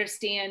to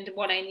understand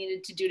what I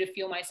needed to do to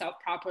fuel myself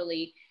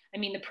properly. I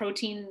mean, the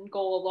protein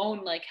goal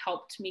alone like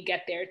helped me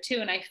get there too.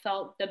 And I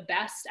felt the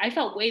best. I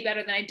felt way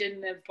better than I did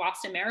in the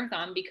Boston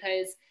Marathon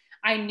because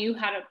I knew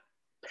how to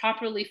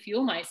properly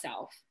fuel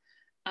myself.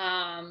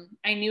 I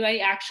knew I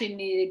actually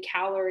needed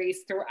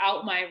calories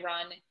throughout my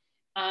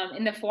run,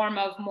 in the form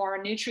of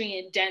more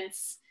nutrient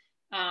dense.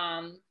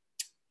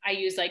 I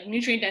use like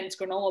nutrient dense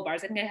granola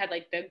bars. I think I had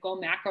like the Go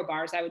Macro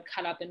bars I would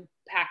cut up and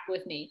pack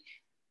with me,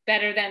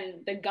 better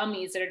than the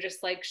gummies that are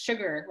just like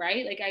sugar,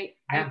 right? Like I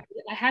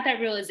had that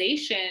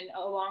realization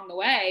along the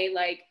way,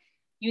 like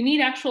you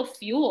need actual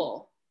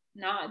fuel,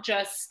 not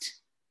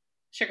just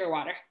sugar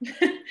water,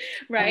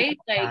 right?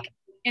 Like,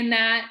 and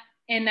that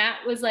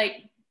was like,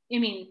 I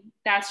mean,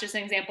 that's just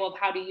an example of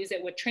how to use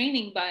it with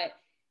training, but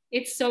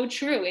it's so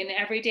true in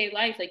everyday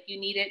life. Like you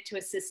need it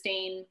to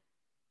sustain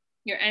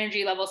your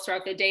energy levels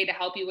throughout the day, to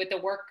help you with the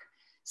work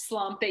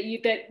slump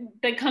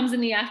that comes in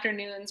the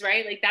afternoons,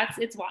 right? Like that's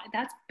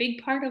a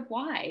big part of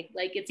why,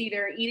 like it's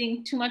either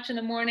eating too much in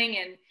the morning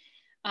and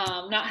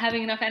not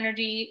having enough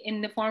energy in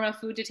the form of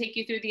food to take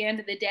you through the end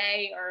of the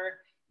day, or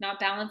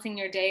not balancing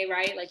your day,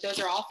 right? Like those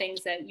are all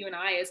things that you and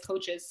I as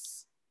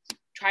coaches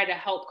try to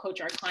help coach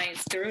our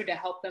clients through, to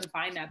help them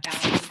find that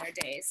balance in their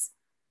days.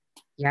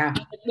 Yeah.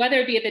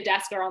 Whether it be at the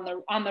desk or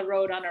on the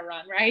road on a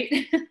run,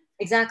 right?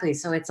 Exactly.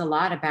 So it's a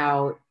lot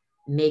about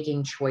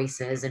making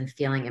choices and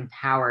feeling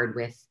empowered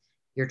with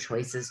your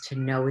choices, to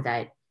know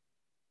that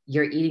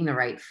you're eating the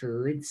right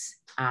foods,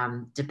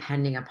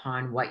 depending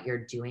upon what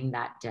you're doing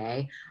that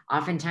day.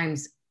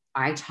 Oftentimes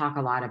I talk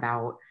a lot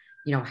about,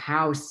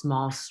 how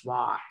small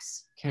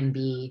swaps can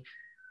be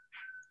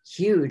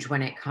huge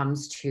when it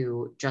comes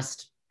to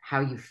just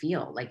how you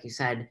feel. Like you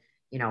said,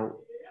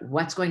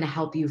 what's going to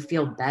help you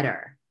feel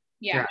better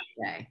throughout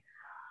the day.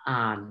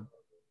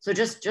 So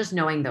just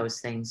knowing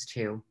those things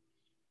too.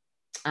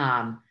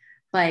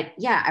 But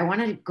yeah, I want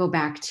to go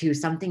back to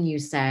something you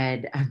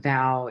said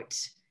about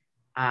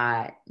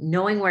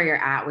knowing where you're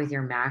at with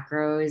your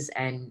macros,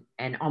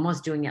 and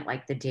almost doing it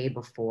like the day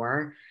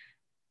before,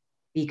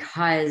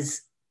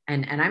 because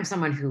and I'm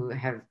someone who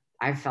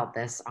I've felt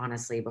this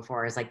honestly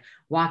before, is like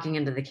walking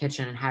into the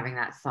kitchen and having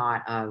that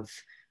thought of,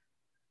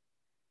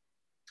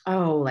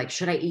 oh, like,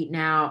 should I eat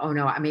now? Oh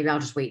no, maybe I'll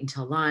just wait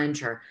until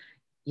lunch. Or,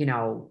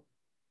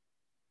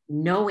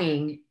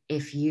 knowing,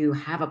 if you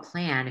have a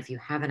plan, if you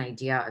have an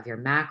idea of your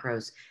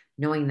macros,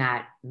 knowing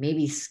that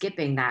maybe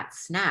skipping that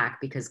snack,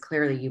 because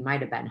clearly you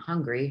might have been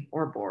hungry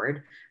or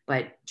bored,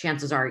 but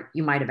chances are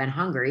you might have been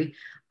hungry,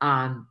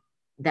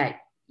 that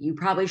you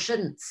probably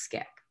shouldn't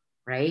skip,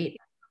 right?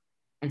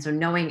 And so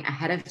knowing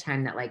ahead of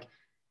time that, like,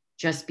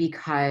 just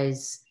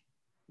because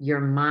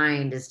your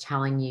mind is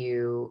telling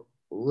you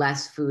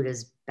less food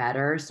is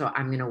better, so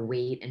I'm going to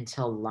wait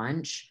until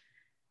lunch,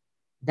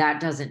 that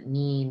doesn't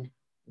mean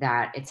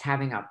that it's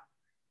having a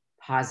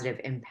positive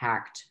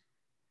impact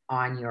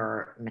on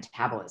your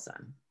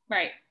metabolism.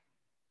 Right.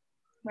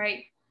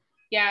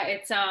 Yeah.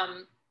 It's,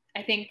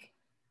 I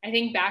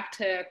think back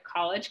to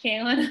college,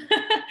 Kaylin,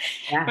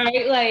 Yeah.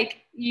 right?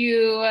 Like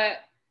you're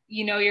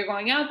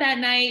going out that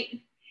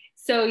night.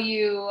 So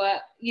you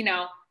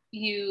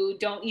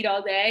don't eat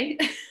all day.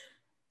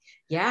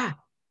 Yeah.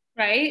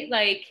 Right.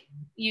 Like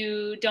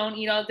you don't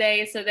eat all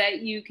day so that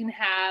you can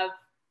have,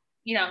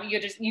 you're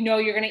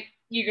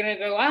going to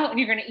go out and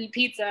you're going to eat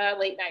pizza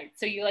late night.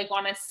 So you like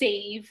want to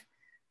save,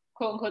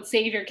 quote unquote,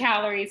 save your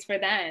calories for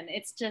then.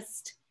 It's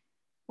just,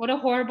 what a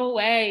horrible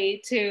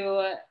way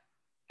to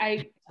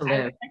I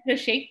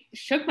just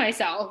shook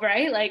myself,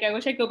 right? Like, I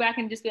wish I'd go back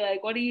and just be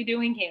like, what are you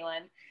doing,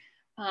 Kaylin?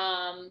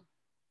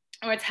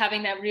 Or it's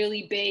having that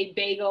really big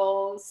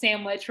bagel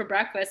sandwich for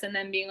breakfast and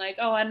then being like,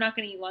 oh, I'm not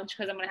going to eat lunch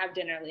because I'm going to have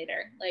dinner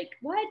later. Like,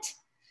 what?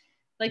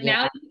 Like,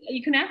 now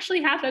you can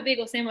actually have a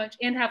bagel sandwich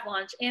and have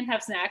lunch and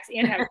have snacks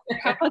and have,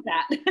 how about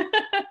that?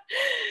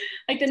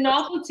 Like, the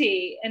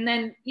novelty. And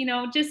then, you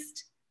know,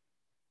 just,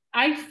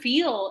 I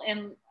feel,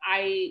 and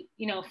I,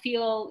 you know,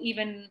 feel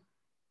even,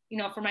 you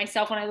know, for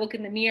myself, when I look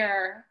in the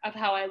mirror of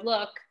how I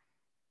look,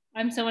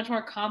 I'm so much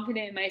more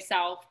confident in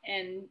myself.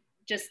 And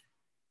just,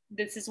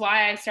 this is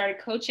why I started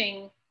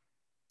coaching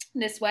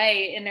this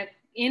way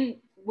in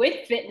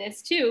with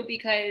fitness too,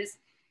 because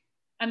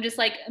I'm just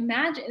like,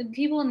 imagine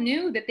people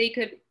knew that they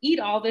could eat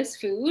all this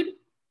food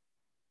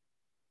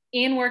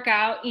and work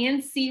out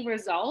and see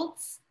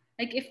results.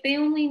 Like, if they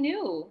only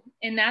knew.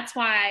 And that's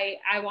why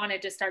I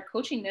wanted to start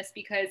coaching this,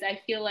 because I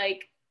feel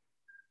like,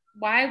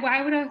 why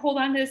would I hold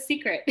on to a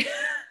secret?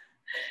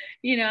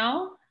 You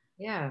know?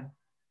 Yeah.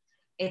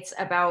 It's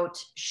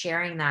about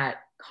sharing that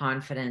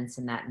confidence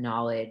and that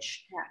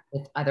knowledge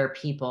with other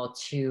people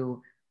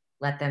to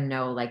let them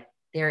know, like,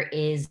 there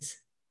is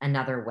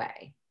another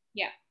way.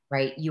 Yeah.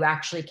 Right? You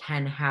actually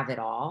can have it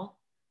all.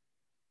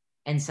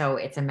 And so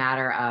it's a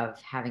matter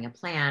of having a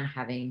plan,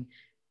 having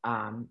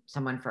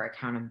someone for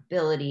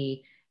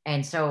accountability.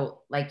 And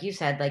so, like you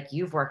said, like,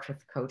 you've worked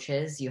with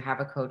coaches, you have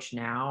a coach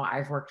now.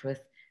 I've worked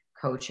with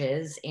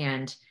coaches,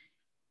 and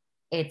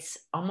it's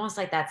almost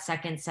like that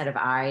second set of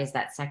eyes,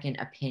 that second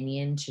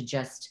opinion to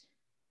just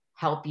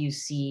help you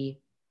see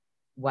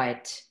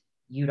what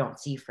you don't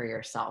see for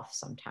yourself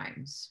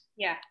sometimes.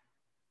 Yeah.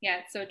 Yeah,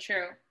 it's so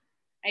true.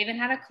 I even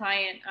had a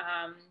client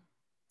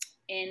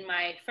in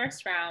my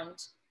first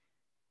round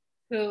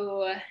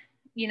who,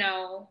 you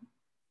know,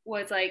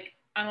 was like,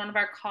 on one of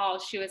our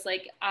calls, she was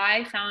like,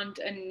 I found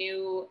a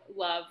new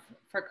love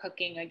for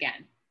cooking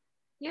again.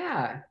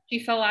 Yeah. She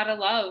fell out of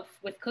love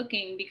with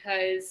cooking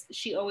because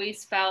she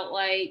always felt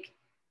like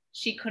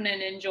she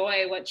couldn't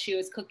enjoy what she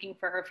was cooking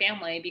for her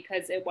family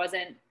because it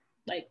wasn't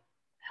like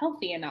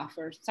healthy enough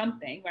or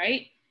something,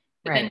 right?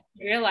 But then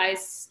she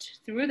realized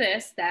through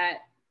this that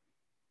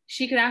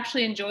she could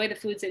actually enjoy the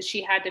foods that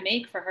she had to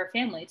make for her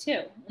family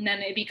too. And then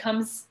it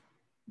becomes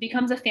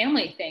a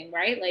family thing,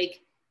 right?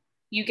 Like,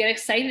 you get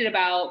excited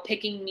about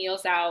picking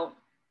meals out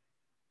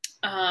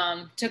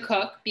to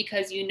cook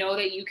because you know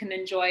that you can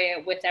enjoy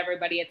it with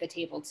everybody at the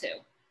table too.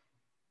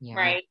 Yeah.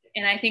 Right.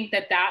 And I think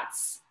that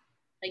that's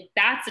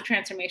the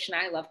transformation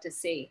I love to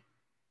see.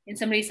 And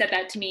somebody said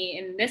that to me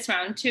in this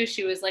round too.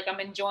 She was like, I'm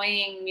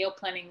enjoying meal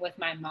planning with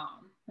my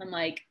mom. I'm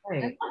like, I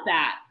love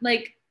that.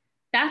 Like,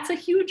 that's a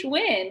huge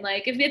win.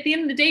 Like, if at the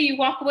end of the day you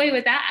walk away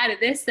with that out of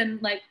this, then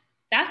like,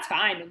 that's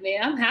fine with me.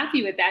 I'm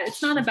happy with that.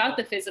 It's not about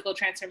the physical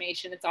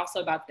transformation. It's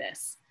also about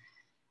this.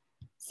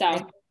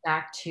 So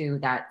back to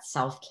that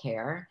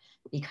self-care,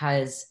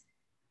 because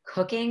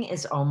cooking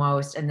is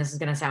almost, and this is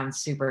going to sound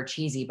super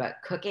cheesy, but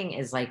cooking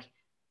is like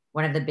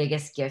one of the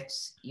biggest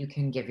gifts you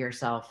can give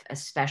yourself,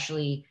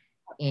 especially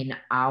in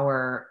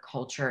our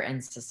culture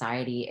and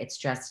society. It's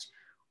just,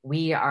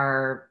 we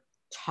are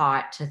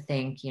taught to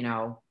think, you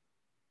know,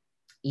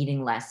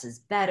 eating less is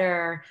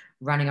better,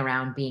 running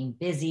around being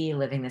busy,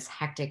 living this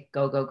hectic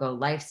go, go, go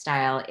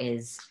lifestyle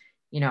is,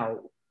 you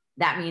know,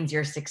 that means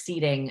you're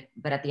succeeding.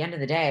 But at the end of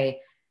the day,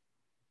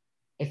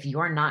 if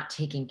you're not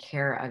taking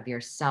care of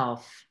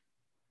yourself,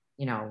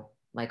 you know,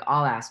 like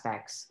all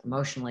aspects,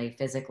 emotionally,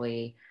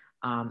 physically,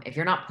 if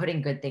you're not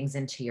putting good things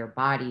into your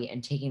body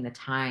and taking the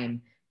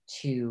time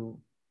to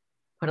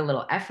put a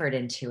little effort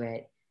into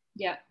it,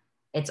 yeah,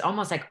 it's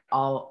almost like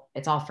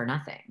it's all for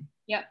nothing.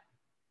 Yep.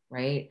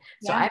 Right.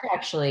 So I've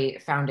actually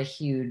found a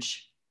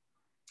huge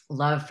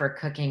love for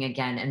cooking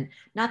again. And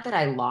not that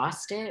I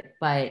lost it,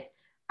 but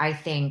I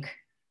think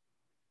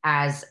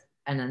as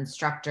an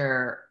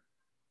instructor,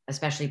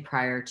 especially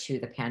prior to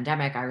the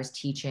pandemic, I was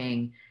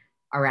teaching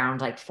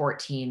around like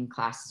 14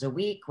 classes a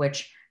week,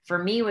 which for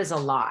me was a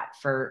lot.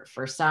 For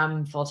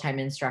some full-time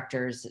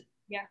instructors,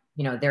 yeah,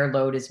 you know, their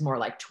load is more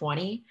like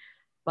 20,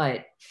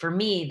 but for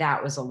me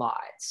that was a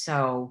lot.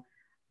 So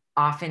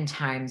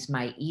oftentimes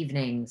my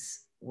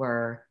evenings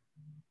were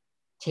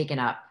taken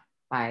up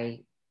by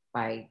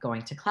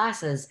going to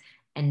classes,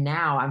 and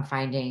now I'm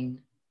finding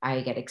I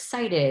get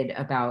excited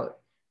about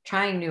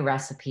trying new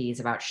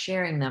recipes, about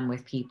sharing them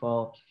with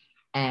people,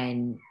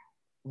 and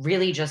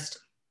really just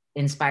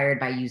inspired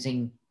by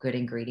using good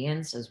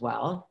ingredients as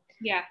well.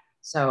 Yeah.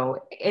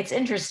 So it's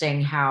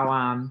interesting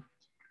how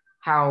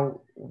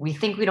we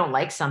think we don't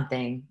like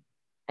something,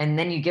 and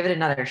then you give it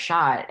another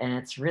shot and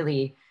it's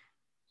really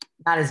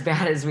not as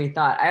bad as we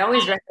thought. I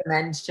always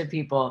recommend to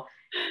people,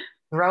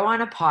 throw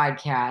on a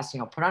podcast, you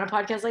know, put on a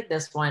podcast like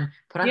this one,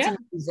 put on some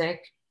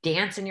music,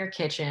 dance in your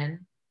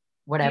kitchen,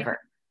 whatever,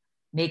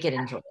 make it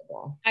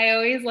enjoyable. I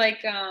always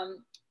like,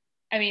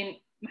 I mean,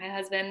 my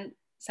husband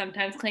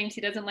sometimes claims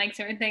he doesn't like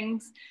certain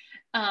things,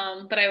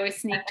 but I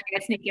always try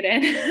to sneak it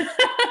in.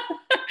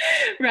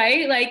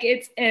 Right? Like,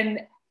 and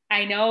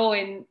I know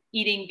in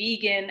eating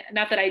vegan,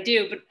 not that I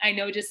do, but I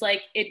know just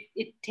like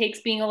it takes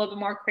being a little bit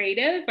more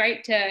creative,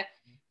 right? To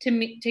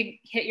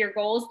hit your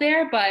goals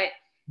there. But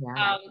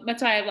Yeah.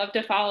 that's why I love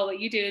to follow what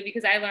you do,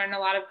 because I learn a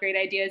lot of great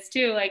ideas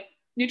too. Like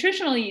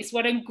nutritional yeast,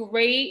 what a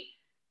great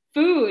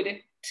food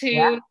Yeah,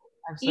 to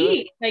absolutely.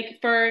 eat, like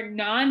for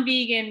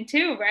non-vegan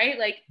too, right?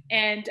 Like,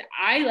 and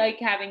I like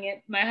having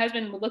it. My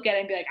husband would look at it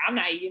and be like, I'm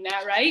not eating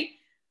that, right?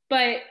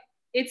 But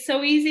it's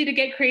so easy to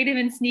get creative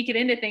and sneak it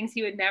into things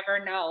you would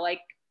never know,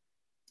 like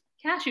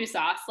cashew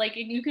sauce. Like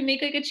you can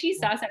make like a cheese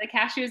sauce out of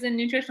cashews and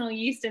nutritional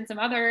yeast and some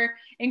other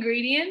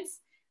ingredients.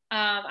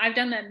 I've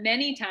done that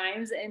many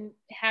times, and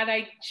had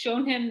I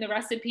shown him the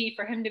recipe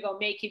for him to go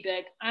make, he'd be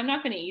like, I'm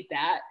not going to eat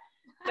that.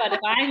 But if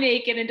I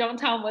make it and don't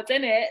tell him what's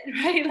in it,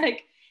 right?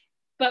 Like,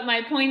 but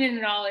my point in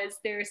it all is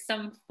there's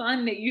some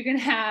fun that you can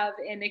have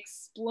in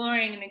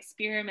exploring and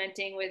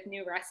experimenting with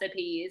new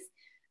recipes,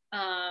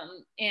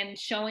 and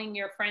showing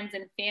your friends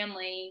and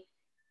family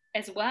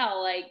as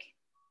well, like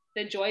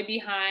the joy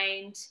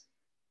behind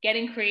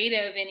getting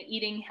creative and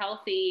eating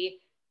healthy,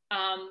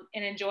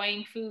 and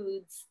enjoying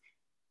foods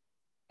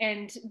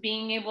and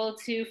being able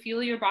to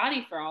fuel your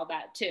body for all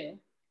that too.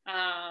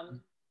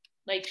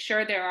 Like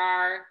sure, there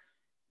are,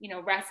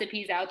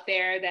 recipes out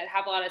there that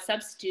have a lot of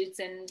substitutes,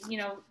 and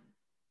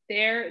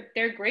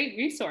they're great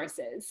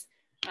resources.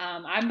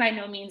 I'm by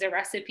no means a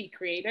recipe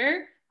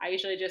creator. I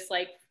usually just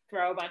like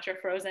throw a bunch of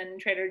frozen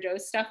Trader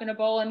Joe's stuff in a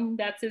bowl, and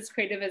that's as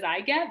creative as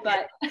I get.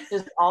 But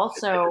There's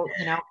also,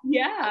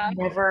 yeah,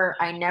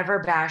 I never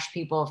bash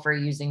people for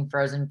using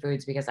frozen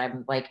foods, because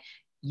I'm like,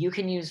 you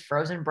can use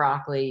frozen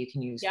broccoli, you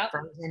can use yep,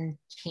 frozen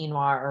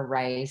quinoa or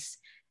rice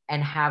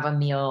and have a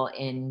meal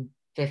in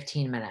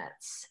 15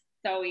 minutes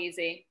so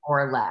easy.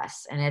 or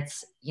less. And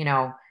it's,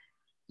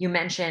 you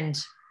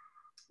mentioned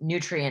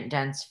nutrient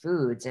dense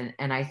foods.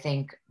 And I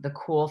think the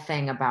cool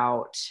thing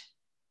about,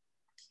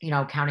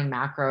 counting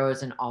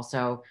macros and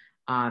also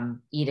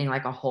eating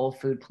like a whole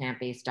food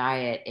plant-based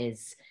diet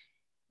is,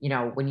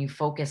 when you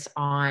focus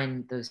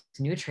on those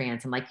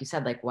nutrients and like you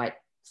said, like what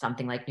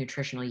something like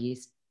nutritional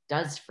yeast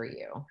does for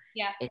you,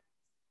 Yeah, it,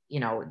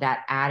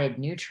 that added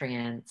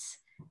nutrients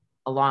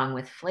along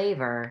with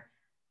flavor.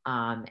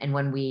 And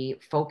when we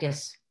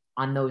focus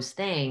on those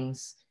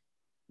things,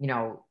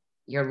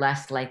 you're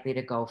less likely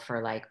to go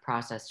for like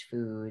processed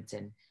foods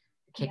and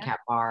Kit yeah, Kat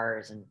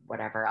bars and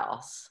whatever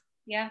else.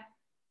 yeah,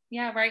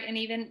 yeah, right. And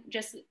even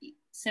just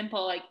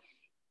simple, like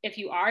if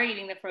you are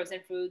eating the frozen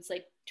foods,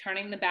 like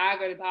turning the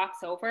bag or the box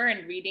over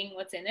and reading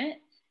what's in it.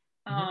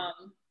 Mhm.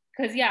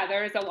 Because yeah,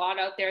 there's a lot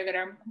out there that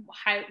are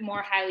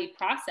more highly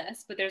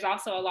processed, but there's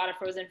also a lot of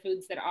frozen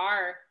foods that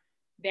are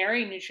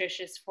very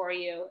nutritious for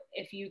you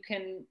if you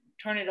can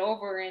turn it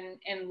over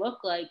and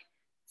look, like,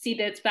 see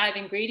that it's 5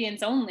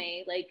 ingredients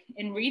only, like,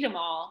 and read them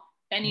all.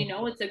 Then you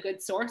know it's a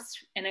good source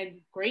and a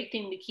great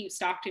thing to keep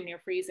stocked in your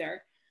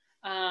freezer.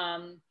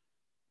 Um,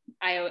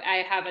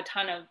 I have a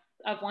ton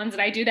of ones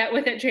that I do that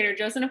with at Trader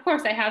Joe's. And of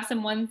course I have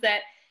some ones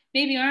that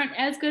maybe aren't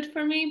as good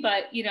for me,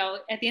 but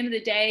at the end of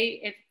the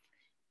day,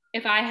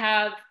 if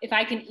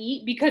I can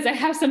eat because I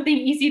have something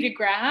easy to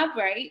grab,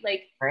 right?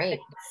 Like Great.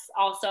 that's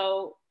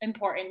also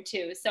important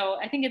too. So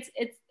I think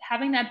it's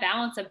having that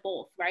balance of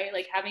both, right?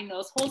 Like having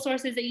those whole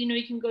sources that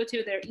you can go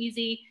to, they're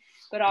easy,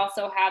 but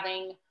also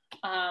having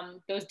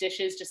those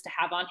dishes just to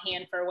have on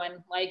hand for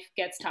when life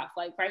gets tough.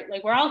 Like, right,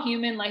 like we're all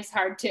human, life's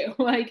hard too.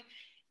 Like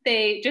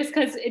they, just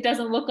because it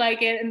doesn't look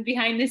like it and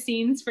behind the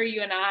scenes for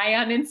you and I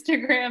on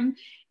Instagram,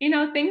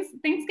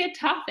 things get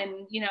tough,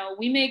 and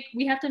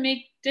we have to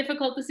make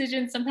difficult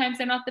decisions. Sometimes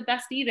they're not the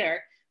best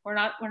either. We're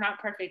not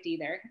perfect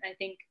either. I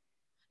think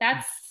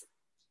that's,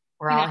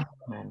 We're you know all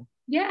human.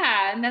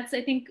 yeah, and that's,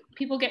 I think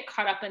people get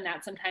caught up in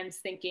that sometimes,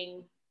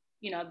 thinking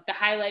the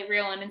highlight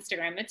reel on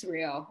Instagram, it's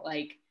real.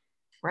 Like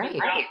Right.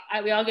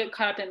 we all get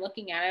caught up in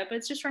looking at it, but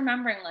it's just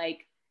remembering,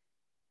 like,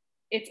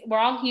 we're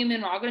all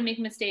human, we're all going to make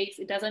mistakes.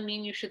 It doesn't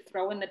mean you should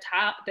throw in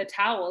the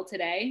towel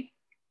today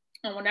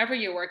on whatever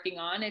you're working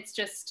on. It's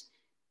just,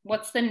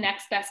 what's the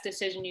next best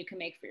decision you can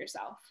make for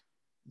yourself.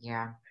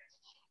 Yeah.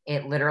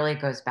 It literally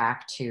goes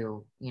back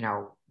to,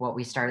 what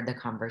we started the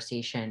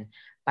conversation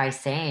by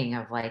saying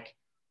of like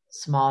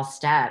small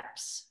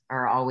steps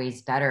are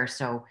always better.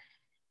 So,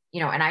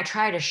 and I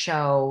try to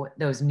show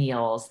those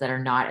meals that are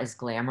not as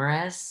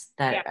glamorous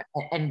Yeah,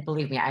 and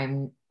believe me,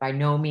 I'm by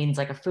no means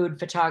like a food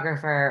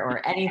photographer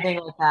or anything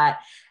like that.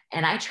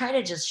 And I try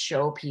to just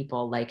show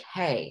people like,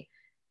 hey,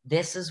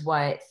 this is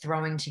what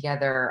throwing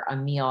together a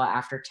meal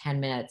after 10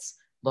 minutes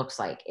looks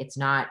like. It's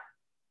not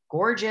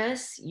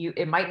gorgeous.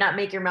 It might not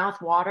make your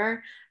mouth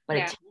water, but it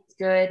yeah, tastes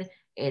good.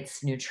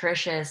 It's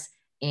nutritious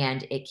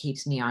and it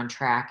keeps me on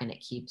track and it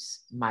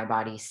keeps my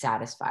body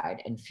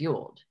satisfied and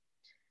fueled.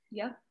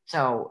 yeah,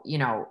 So,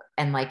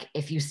 and like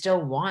if you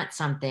still want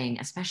something,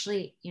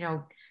 especially,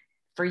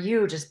 for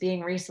you just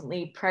being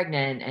recently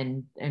pregnant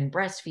and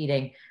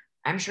breastfeeding,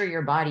 I'm sure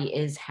your body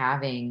is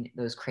having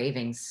those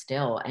cravings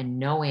still, and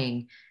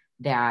knowing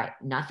that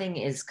nothing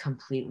is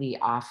completely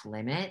off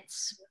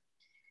limits.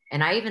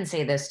 And I even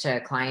say this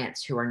to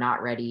clients who are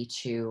not ready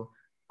to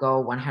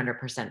go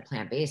 100%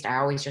 plant-based, I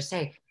always just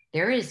say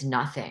there is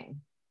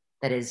nothing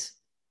that is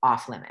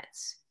off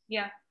limits.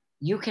 Yeah.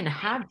 You can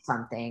have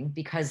something,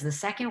 because the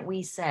second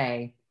we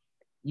say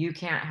you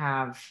can't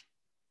have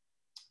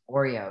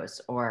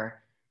Oreos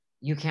or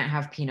you can't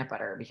have peanut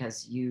butter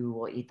because you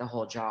will eat the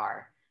whole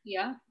jar.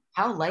 Yeah.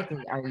 How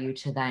likely are you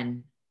to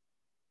then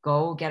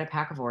go get a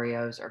pack of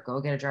Oreos or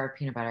go get a jar of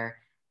peanut butter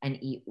and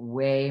eat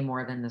way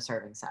more than the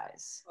serving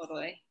size?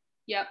 Totally.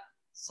 Yep.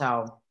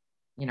 So,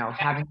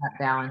 having that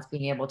balance,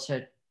 being able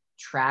to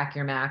track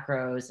your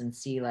macros and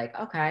see like,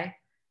 okay,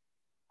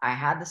 I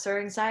had the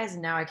serving size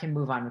and now I can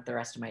move on with the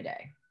rest of my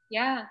day.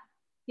 Yeah.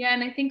 Yeah.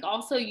 And I think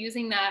also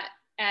using that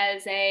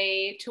as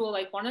a tool,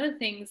 like one of the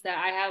things that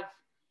I have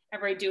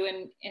ever do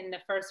in the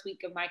first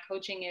week of my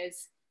coaching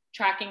is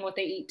tracking what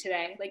they eat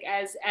today, like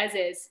as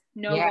is,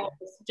 no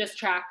goals, just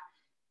track.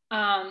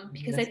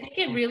 Because I think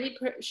it really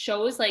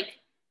shows like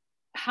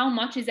how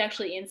much is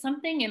actually in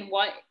something and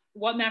what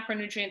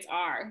macronutrients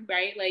are,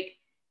 right? Like,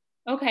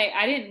 okay,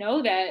 I didn't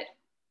know that.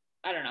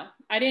 I don't know.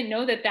 I didn't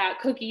know that that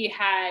cookie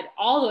had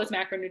all those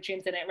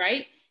macronutrients in it,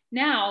 right?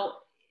 Now,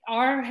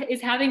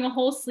 is having a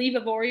whole sleeve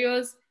of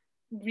Oreos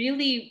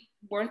really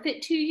worth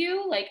it to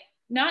you? Like,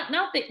 not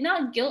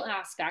guilt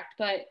aspect,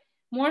 but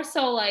more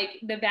so like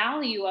the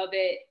value of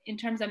it in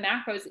terms of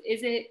macros.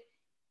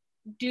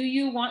 Do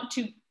you want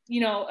to,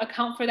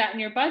 account for that in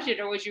your budget,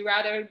 or would you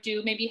rather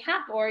do maybe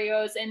half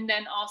Oreos and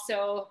then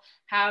also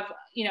have,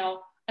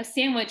 a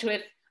sandwich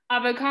with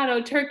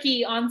avocado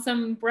turkey on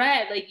some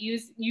bread? Like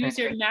use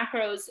your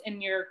macros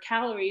and your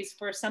calories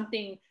for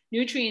something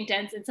nutrient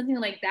dense and something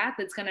like that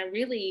that's going to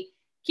really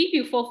keep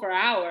you full for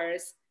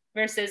hours,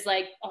 versus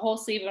like a whole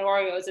sleeve of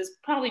Oreos is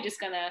probably just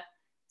going to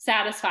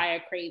satisfy a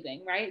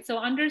craving, right? So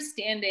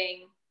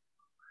understanding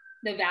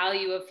the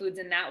value of foods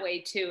in that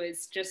way too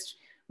is just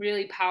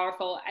really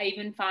powerful. I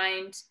even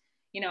find,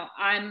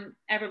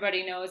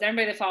 everybody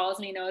that follows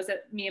me knows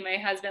that me and my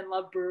husband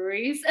love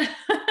breweries.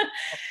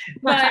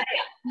 But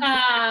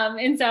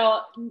and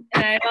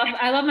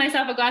I love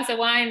myself a glass of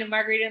wine and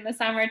margarita in the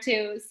summer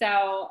too.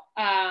 So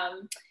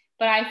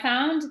but I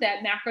found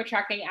that macro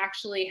tracking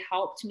actually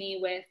helped me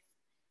with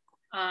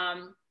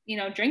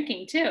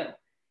drinking too.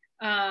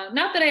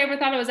 Not that I ever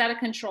thought it was out of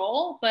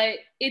control, but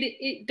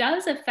it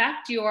does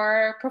affect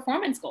your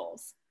performance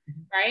goals,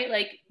 right?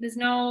 Like there's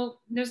no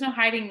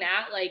hiding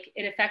that. Like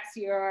it affects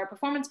your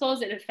performance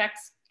goals. It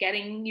affects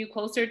getting you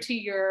closer to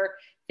your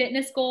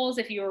fitness goals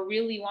if you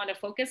really want to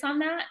focus on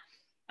that.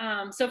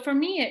 So for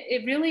me,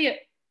 it really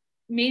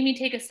made me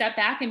take a step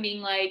back and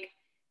being like,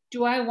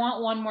 do I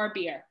want one more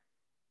beer?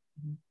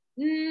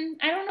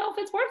 I don't know if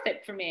it's worth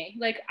it for me.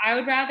 Like I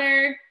would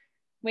rather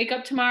wake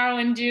up tomorrow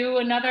and do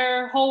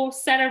another whole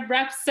set of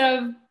reps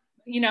of,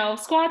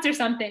 squats or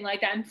something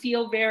like that and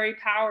feel very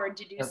powered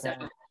to do so,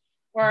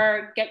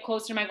 or get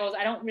closer to my goals.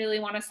 I don't really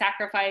want to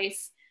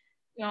sacrifice,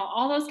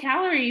 all those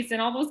calories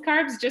and all those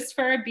carbs just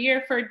for a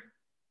beer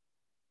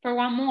for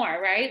one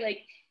more, right?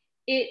 Like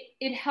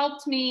it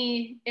helped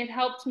me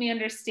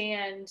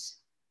understand,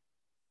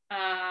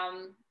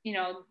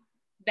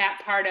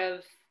 that part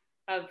of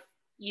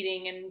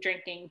eating and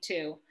drinking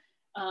too.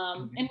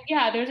 And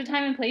yeah, there's a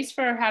time and place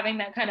for having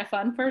that kind of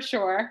fun for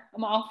sure.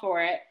 I'm all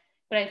for it.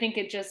 But I think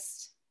it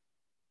just,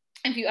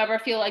 if you ever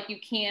feel like you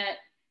can't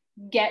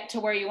get to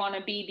where you want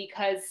to be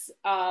because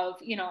of,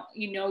 you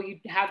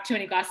have too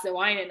many glasses of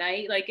wine at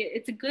night, like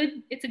it's a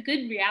good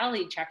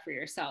reality check for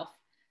yourself.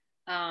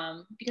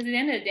 Because at the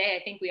end of the day,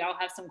 I think we all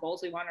have some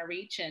goals we want to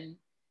reach, and,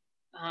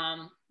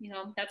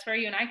 that's where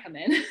you and I come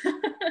in.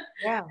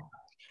 Yeah.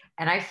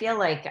 And I feel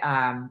like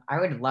I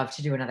would love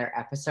to do another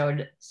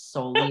episode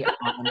solely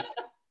on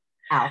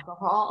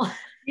alcohol.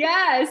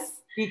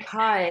 Yes.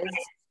 Because,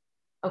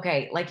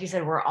 okay, like you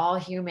said, we're all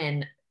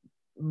human.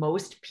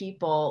 Most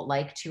people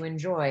like to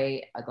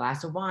enjoy a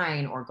glass of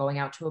wine or going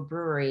out to a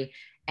brewery.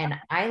 And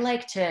I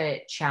like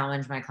to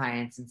challenge my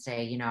clients and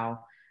say,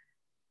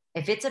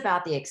 if it's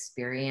about the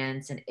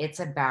experience and it's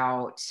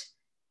about,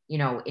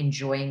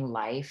 enjoying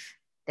life,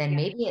 then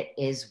maybe it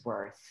is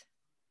worth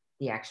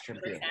the extra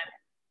beer.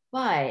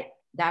 But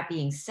that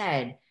being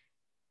said,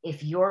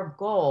 if your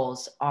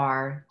goals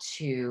are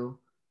to,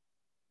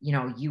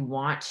 you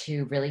want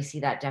to really see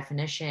that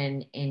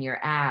definition in your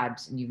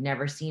abs and you've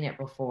never seen it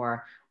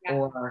before,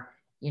 or,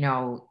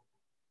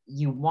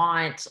 you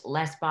want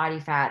less body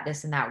fat,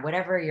 this and that,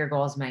 whatever your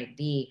goals might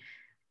be,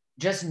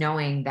 just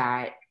knowing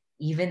that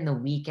even the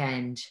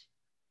weekend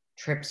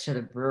trips to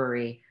the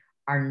brewery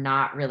are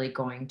not really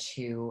going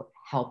to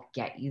help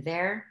get you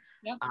there.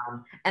 Yep.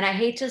 And I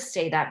hate to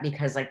say that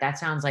because like that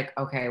sounds like,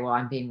 okay, well,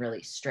 I'm being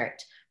really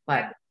strict.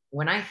 But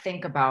when I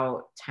think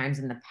about times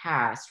in the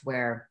past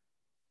where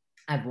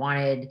I've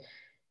wanted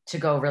to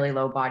go really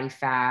low body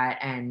fat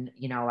and,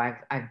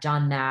 I've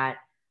done that,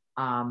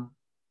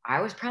 I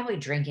was probably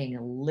drinking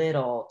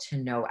little to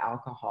no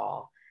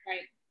alcohol.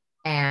 Right.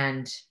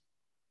 And,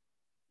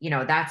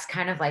 that's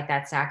kind of like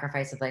that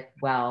sacrifice of like,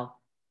 well,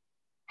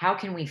 how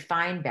can we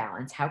find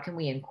balance? How can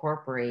we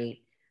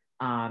incorporate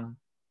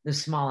the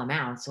small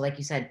amounts? So like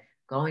you said,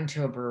 going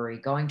to a brewery,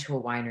 going to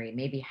a winery,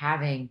 maybe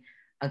having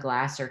a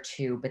glass or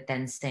two, but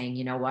then saying,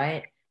 you know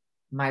what,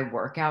 my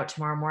workout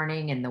tomorrow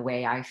morning and the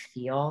way I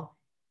feel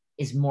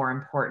is more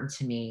important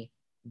to me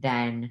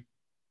than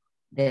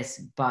this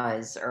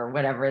buzz or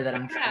whatever that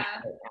I'm feeling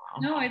right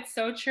now. No, it's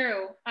so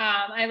true.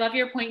 I love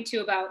your point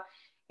too about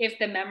if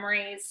the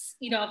memories,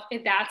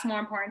 if that's more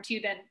important to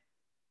you, then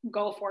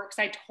go for it. Cause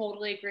I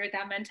totally agree with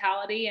that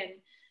mentality. And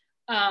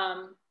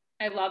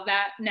I love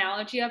that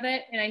analogy of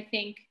it. And I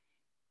think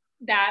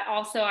that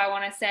also I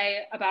want to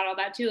say about all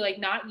that too, like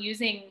not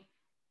using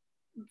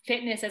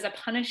fitness as a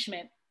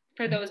punishment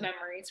for those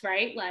memories,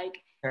 right? Like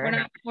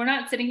we're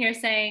not sitting here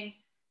saying,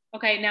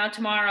 okay, now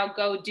tomorrow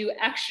go do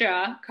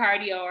extra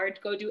cardio or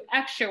go do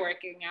extra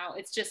working out.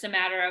 It's just a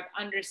matter of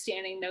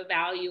understanding the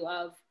value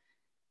of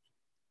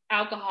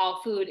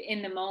alcohol, food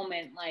in the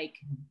moment, like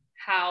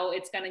how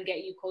it's going to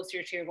get you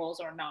closer to your goals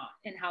or not,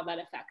 and how that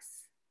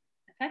affects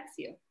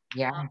you.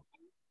 Yeah.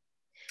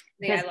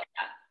 Yeah, I love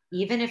that.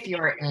 Even if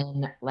you're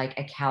in like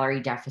a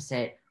calorie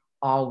deficit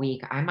all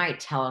week, I might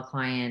tell a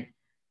client,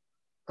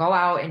 go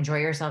out, enjoy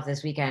yourself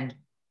this weekend,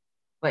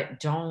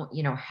 but don't,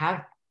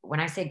 when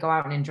I say go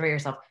out and enjoy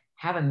yourself,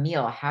 have a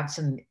meal, have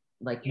some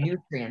like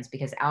nutrients,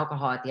 because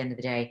alcohol at the end of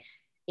the day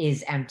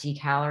is empty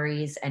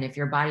calories. And if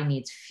your body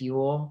needs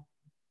fuel,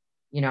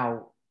 you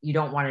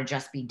don't want to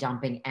just be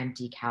dumping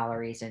empty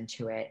calories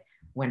into it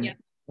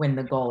when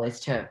the goal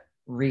is to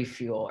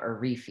refuel or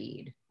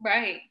refeed.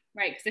 Right.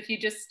 Because if you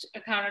just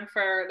accounted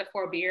for the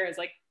 4 beers,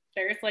 like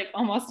there's like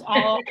almost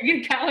all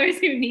your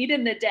calories you need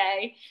in the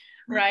day.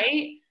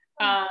 Right.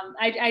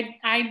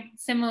 I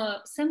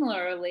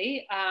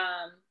similarly,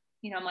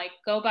 I'm like,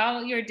 go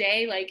about your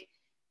day, like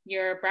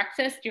your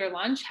breakfast, your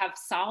lunch, have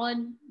solid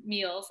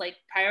meals, like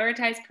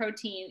prioritize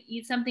protein,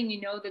 eat something,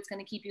 that's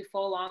going to keep you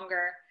full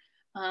longer.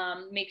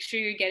 Make sure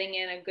you're getting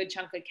in a good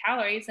chunk of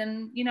calories,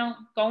 and,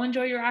 go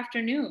enjoy your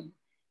afternoon,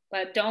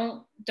 but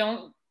don't,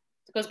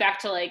 it goes back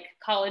to like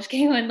college,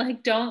 Kaylin,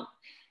 like don't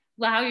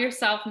allow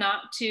yourself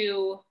not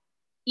to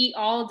eat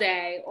all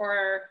day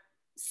or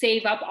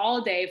save up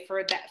all day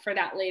for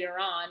that later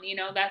on.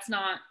 That's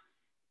not,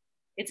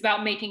 it's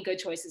about making good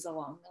choices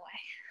along the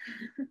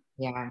way.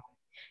 Yeah.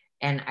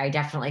 And I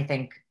definitely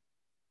think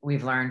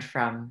we've learned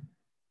from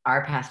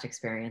our past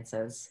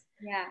experiences.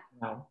 Yeah.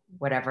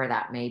 Whatever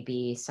that may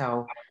be.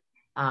 So,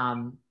 I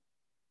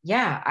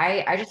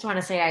just want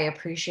to say I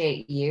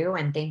appreciate you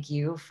and thank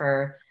you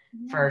for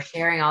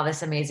sharing all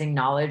this amazing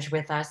knowledge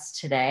with us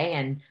today.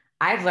 And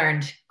I've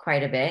learned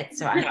quite a bit.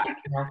 So I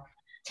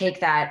take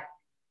that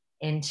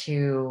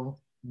into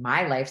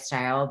my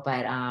lifestyle,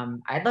 but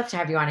I'd love to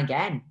have you on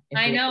again.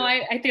 I know.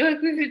 I feel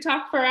like we could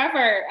talk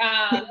forever.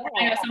 I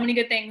know so many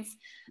good things.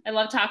 I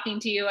love talking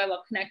to you. I love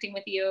connecting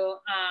with you.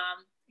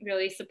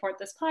 Really support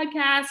this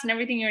podcast and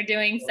everything you're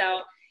doing.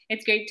 So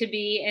it's great to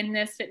be in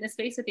this fitness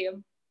space with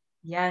you.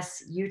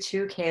 Yes, you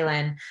too,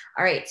 Kaylin.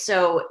 All right.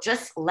 So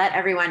just let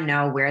everyone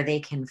know where they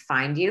can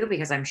find you,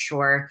 because I'm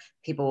sure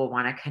people will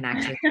want to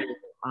connect with you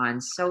on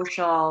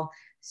social.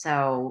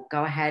 So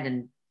go ahead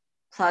and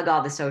plug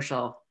all the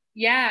social.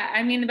 Yeah.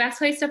 I mean, the best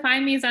place to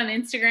find me is on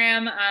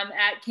Instagram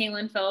at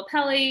Kaylin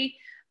Filippelli.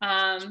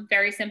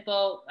 Very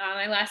simple.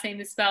 My last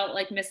name is spelled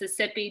like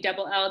Mississippi,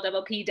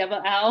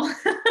 LLPPL.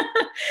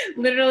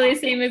 Literally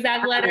same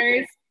exact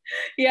letters.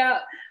 Yeah.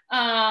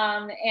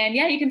 And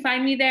yeah, you can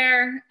find me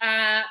there.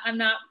 I'm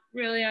not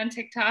really on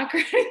TikTok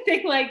or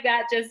anything like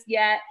that just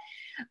yet.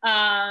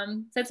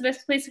 So that's the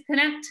best place to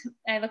connect.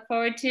 I look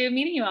forward to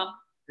meeting you all.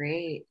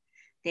 Great.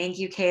 Thank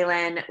you,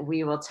 Kaylin.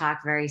 We will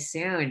talk very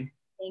soon.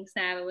 Thanks,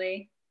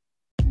 Natalie.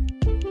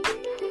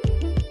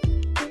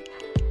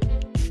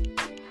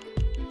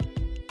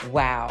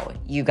 Wow,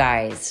 you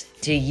guys,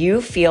 do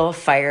you feel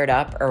fired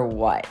up or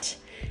what?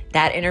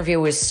 That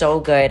interview was so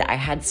good. I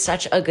had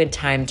such a good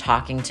time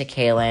talking to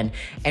Kaylin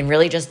and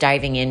really just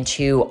diving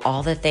into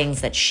all the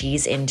things that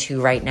she's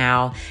into right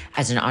now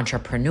as an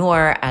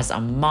entrepreneur, as a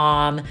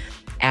mom,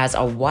 as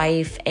a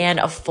wife, and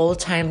a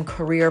full-time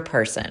career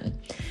person.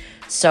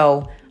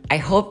 So I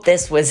hope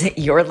this was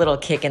your little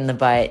kick in the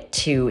butt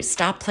to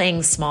stop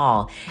playing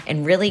small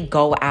and really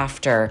go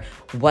after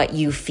what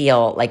you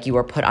feel like you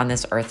were put on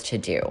this earth to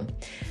do.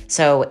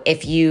 So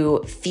if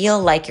you feel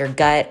like your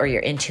gut or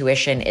your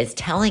intuition is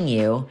telling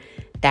you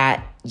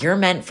that you're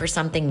meant for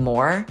something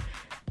more,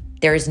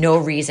 there's no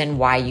reason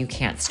why you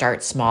can't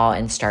start small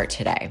and start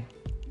today.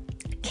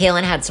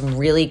 Kaylin had some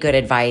really good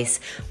advice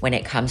when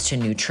it comes to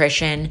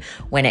nutrition,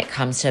 when it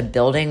comes to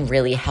building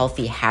really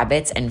healthy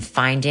habits and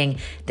finding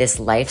this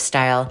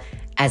lifestyle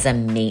as a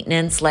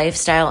maintenance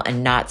lifestyle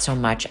and not so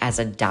much as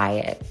a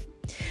diet.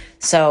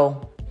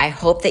 So I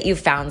hope that you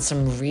found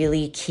some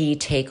really key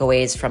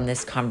takeaways from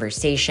this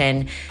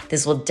conversation.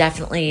 This will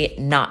definitely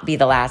not be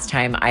the last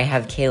time I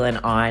have Kaylin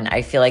on.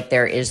 I feel like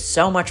there is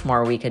so much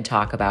more we could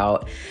talk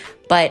about.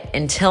 But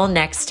until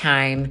next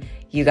time,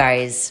 you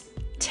guys,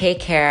 take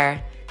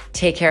care.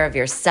 Take care of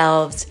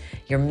yourselves,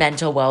 your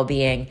mental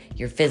well-being,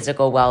 your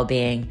physical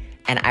well-being,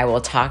 and I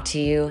will talk to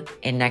you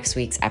in next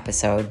week's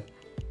episode.